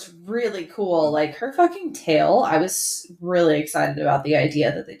 She looked really cool. Like her fucking tail. I was really excited about the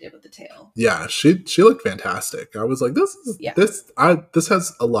idea that they did with the tail. Yeah, she looked fantastic. I was like, this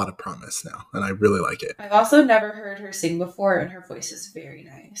has a lot of promise now, and I really like it. I've also never heard her sing before, and her voice is very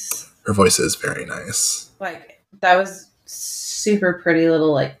nice. Her voice is very nice. Like that was super pretty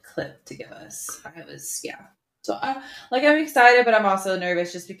little like clip to give us. So I'm excited, but I'm also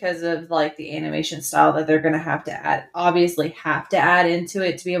nervous just because of like the animation style that they're gonna have to add into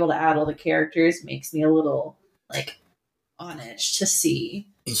it to be able to add all the characters. Makes me a little like on edge to see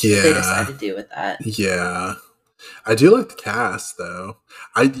what they decide to do with that. Yeah. I do like the cast though.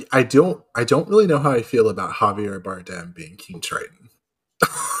 I don't really know how I feel about Javier Bardem being King Triton.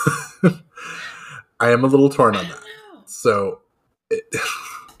 I am a little torn on that. So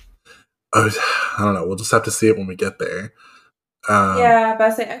I don't know. We'll just have to see it when we get there. Yeah,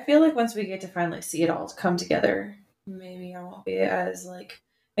 but I feel like once we get to finally see it all come together, maybe I won't be as like.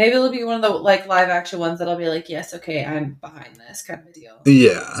 Maybe it'll be one of the like live action ones that'll be like, yes, okay, I'm behind this kind of a deal.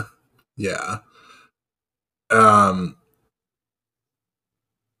 Yeah.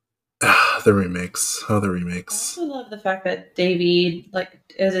 The remakes. Oh, the remakes. I also love the fact that David,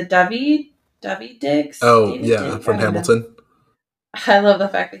 is it David Diggs? Oh, David Diggs? From Hamilton. I love the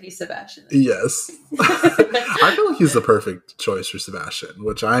fact that he's Sebastian. Yes. I feel like he's the perfect choice for Sebastian,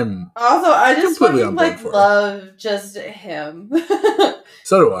 which I'm I just fucking love just him.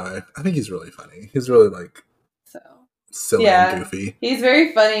 So do I. I think he's really funny. He's really like silly and goofy. He's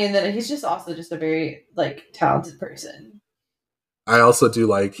very funny, and then he's just also just a very like talented person. I also do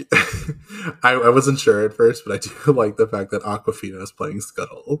like I wasn't sure at first, but I do like the fact that Awkwafina is playing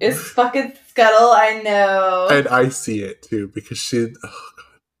Scuttle. It's fucking Scuttle, I know. And I see it too, because she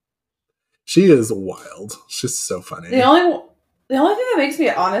is wild. She's so funny. The only thing that makes me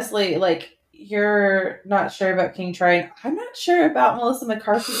honestly like you're not sure about King Triton. I'm not sure about Melissa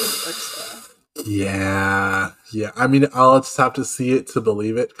McCarthy as Ursula. Yeah. I mean, I'll just have to see it to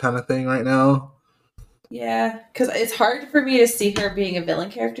believe it kind of thing right now. Yeah, because it's hard for me to see her being a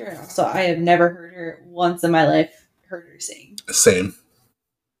villain character, and also I have never heard her once in my life sing. Same.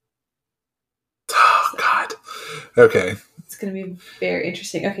 Oh, God. Okay. It's going to be very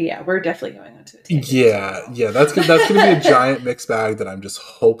interesting. Okay, yeah, we're definitely going on to a tangent. Yeah, that's going to be a giant mixed bag that I'm just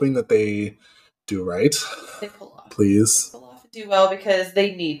hoping that they do right. They pull off. Please. They pull off and do well because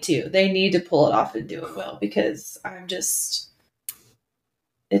they need to. They need to pull it off and do it well because I'm just...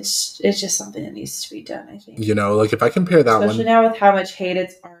 It's just something that needs to be done, I think. You know, like if I compare that Especially now with how much hate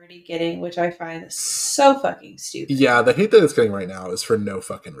it's already getting, which I find so fucking stupid. Yeah, the hate that it's getting right now is for no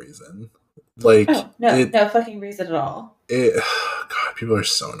fucking reason. Like, no fucking reason at all. God, people are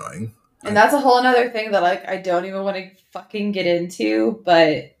so annoying. And that's a whole other thing that like I don't even want to fucking get into,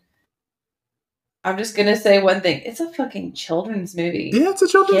 but I'm just gonna say one thing. It's a fucking children's movie. Yeah, it's a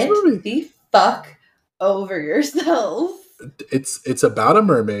children's movie. Get the fuck over yourself. It's about a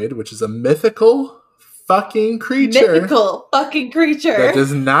mermaid, which is a mythical fucking creature. That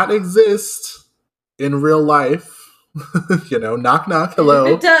does not exist in real life. You know, knock knock, hello.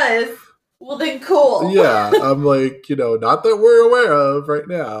 If it does, well then cool. Yeah, I'm like, you know, not that we're aware of right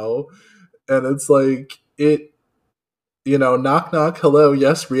now. And it's like, you know, knock knock, hello,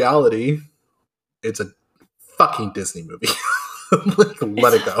 yes, reality. It's a fucking Disney movie. Like,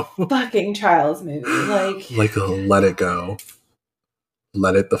 let it go. Fucking child's movie. Like let it go.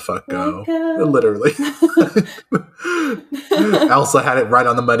 Let it the fuck go. Literally. Elsa had it right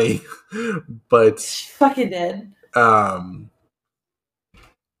on the money. But she fucking did.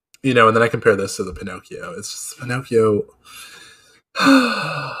 You know, and then I compare this to the Pinocchio. It's just Pinocchio.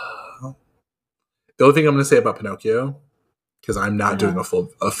 The only thing I'm gonna say about Pinocchio, because I'm not doing a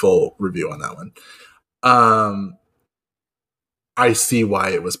full review on that one. I see why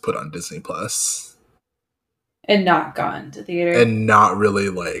it was put on Disney Plus. And not gone to theater. And not really,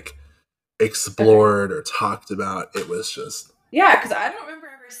 like, explored or talked about. It was just... Yeah, because I don't remember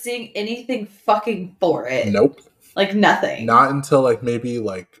ever seeing anything fucking for it. Nope. Like, nothing. Not until, like, maybe,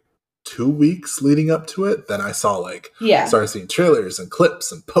 like, 2 weeks leading up to it. Then I saw, like... Yeah. Started seeing trailers and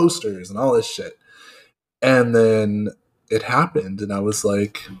clips and posters and all this shit. And then it happened, and I was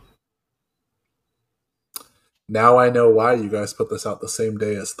like, now I know why you guys put this out the same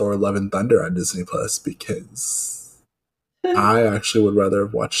day as Thor: Love and Thunder on Disney Plus, because I actually would rather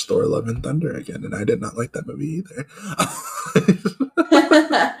have watched Thor: Love and Thunder again, and I did not like that movie either.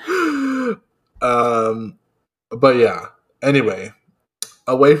 But yeah. Anyway,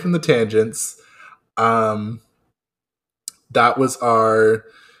 away from the tangents, that was our,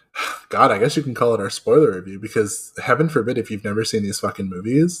 God, I guess you can call it our spoiler review, because heaven forbid if you've never seen these fucking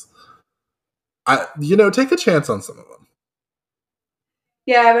movies, take a chance on some of them.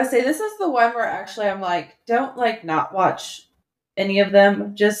 Yeah, I would say this is the one where actually I'm like, don't like not watch any of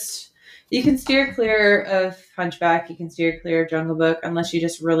them. Just you can steer clear of Hunchback, you can steer clear of Jungle Book, unless you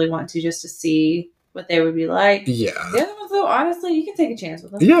just really want to, just to see what they would be like. Yeah. The other ones, though, honestly, you can take a chance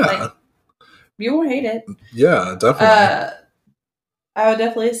with them. Yeah. Like, you won't hate it. Yeah, definitely. I would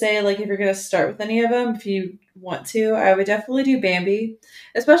definitely say, like, if you're going to start with any of them, if you want to, I would definitely do Bambi.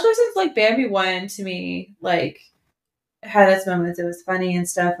 Especially since, like, Bambi 1, to me, like, had its moments. It was funny and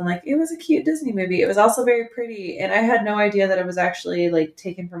stuff. And, like, it was a cute Disney movie. It was also very pretty. And I had no idea that it was actually, like,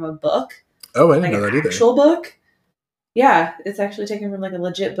 taken from a book. Oh, I didn't know that either. Actual book. Yeah, it's actually taken from, like, a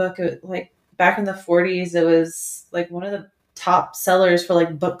legit book. Like, back in the 40s, it was, like, one of the top sellers for,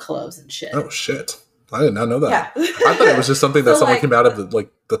 like, book clubs and shit. Oh, shit. I did not know that. Yeah. I thought it was just something that someone came out of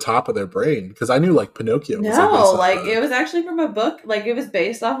the top of their brain, because I knew like Pinocchio was it was actually from a book. Like, it was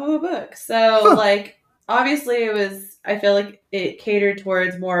based off of a book. So like, obviously it was, I feel like it catered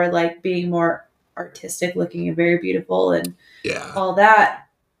towards more like being more artistic looking and very beautiful and all that.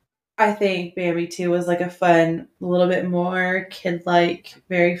 I think Bambi 2 was like a fun, a little bit more kid-like,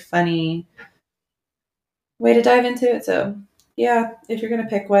 very funny way to dive into it. So yeah, if you're going to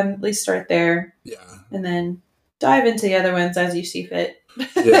pick one, at least start there. Yeah. And then dive into the other ones as you see fit.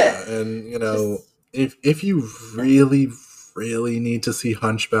 Yeah, and if you really, really need to see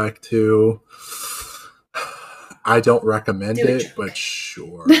Hunchback 2, I don't recommend it, but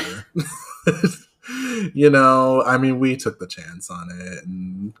sure. I mean, we took the chance on it,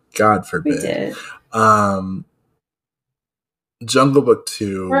 and God forbid. We did. Jungle Book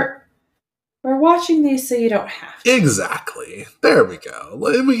 2. We're watching these so you don't have to. Exactly. There we go.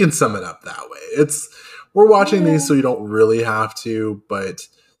 We can sum it up that way. We're watching these so you don't really have to, but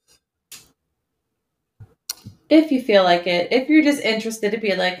if you feel like it, if you're just interested to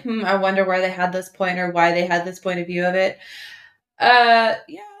be like, I wonder where they had this point or why they had this point of view of it. Yeah.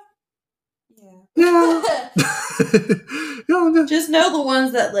 Just know the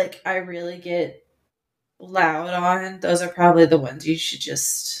ones that like I really get loud on. Those are probably the ones you should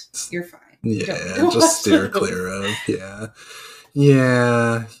you're fine. Yeah, just steer clear of. Yeah.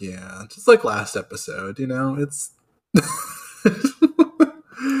 Just like last episode, it's there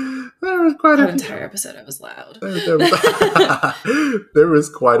was quite an entire episode I was loud. There was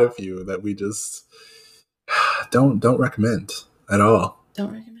quite a few that we just don't recommend at all.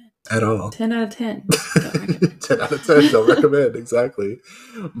 Don't recommend at all. 10 out of 10. Don't recommend. 10 out of 10. Don't recommend. Exactly.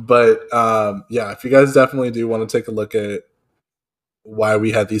 But yeah, if you guys definitely do want to take a look at why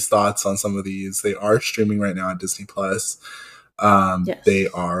we had these thoughts on some of these, they are streaming right now on Disney Plus. Yes. They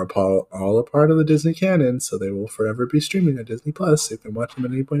are all a part of the Disney canon, so they will forever be streaming on Disney Plus. So you can watch them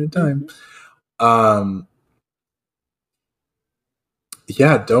at any point in time. Mm-hmm.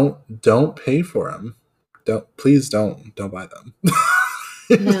 Yeah, don't pay for them. Please don't buy them.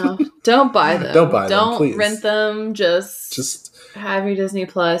 No, don't buy them. Don't buy them. Don't rent them. Just have your Disney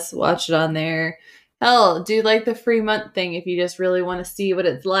Plus. Watch it on there. Hell, do like the free month thing if you just really want to see what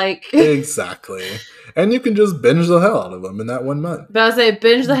it's like. Exactly. And you can just binge the hell out of them in that 1 month. But I would say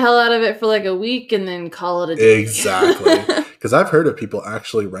binge the hell out of it for like a week and then call it a day. Exactly. Because I've heard of people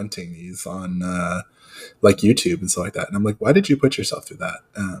actually renting these on like YouTube and stuff like that. And I'm like, why did you put yourself through that?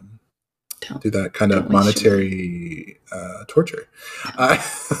 Do that kind of monetary torture. Like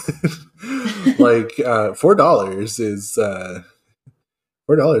 $4 is...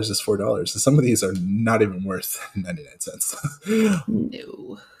 $4 is $4. And some of these are not even worth 99 cents.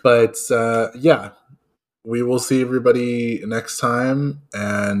 No. But yeah, we will see everybody next time.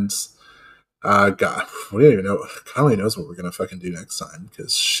 And God, we don't even know. God only knows what we're going to fucking do next time.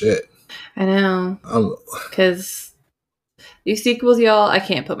 Because shit. I know. Because these sequels, y'all, I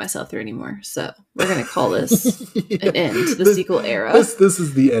can't put myself through anymore. So we're going to call this an end to the sequel era. This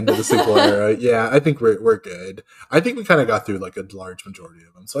is the end of the sequel era. Yeah, I think we're good. I think we kind of got through like a large majority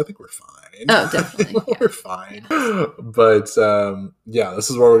of them. So I think we're fine. Oh, definitely. We're fine. But yeah, this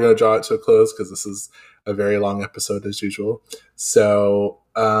is where we're going to draw it to a close because this is a very long episode as usual. So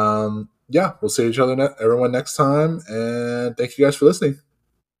yeah, we'll see everyone next time. And thank you guys for listening.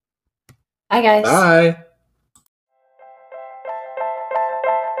 Bye, guys. Bye.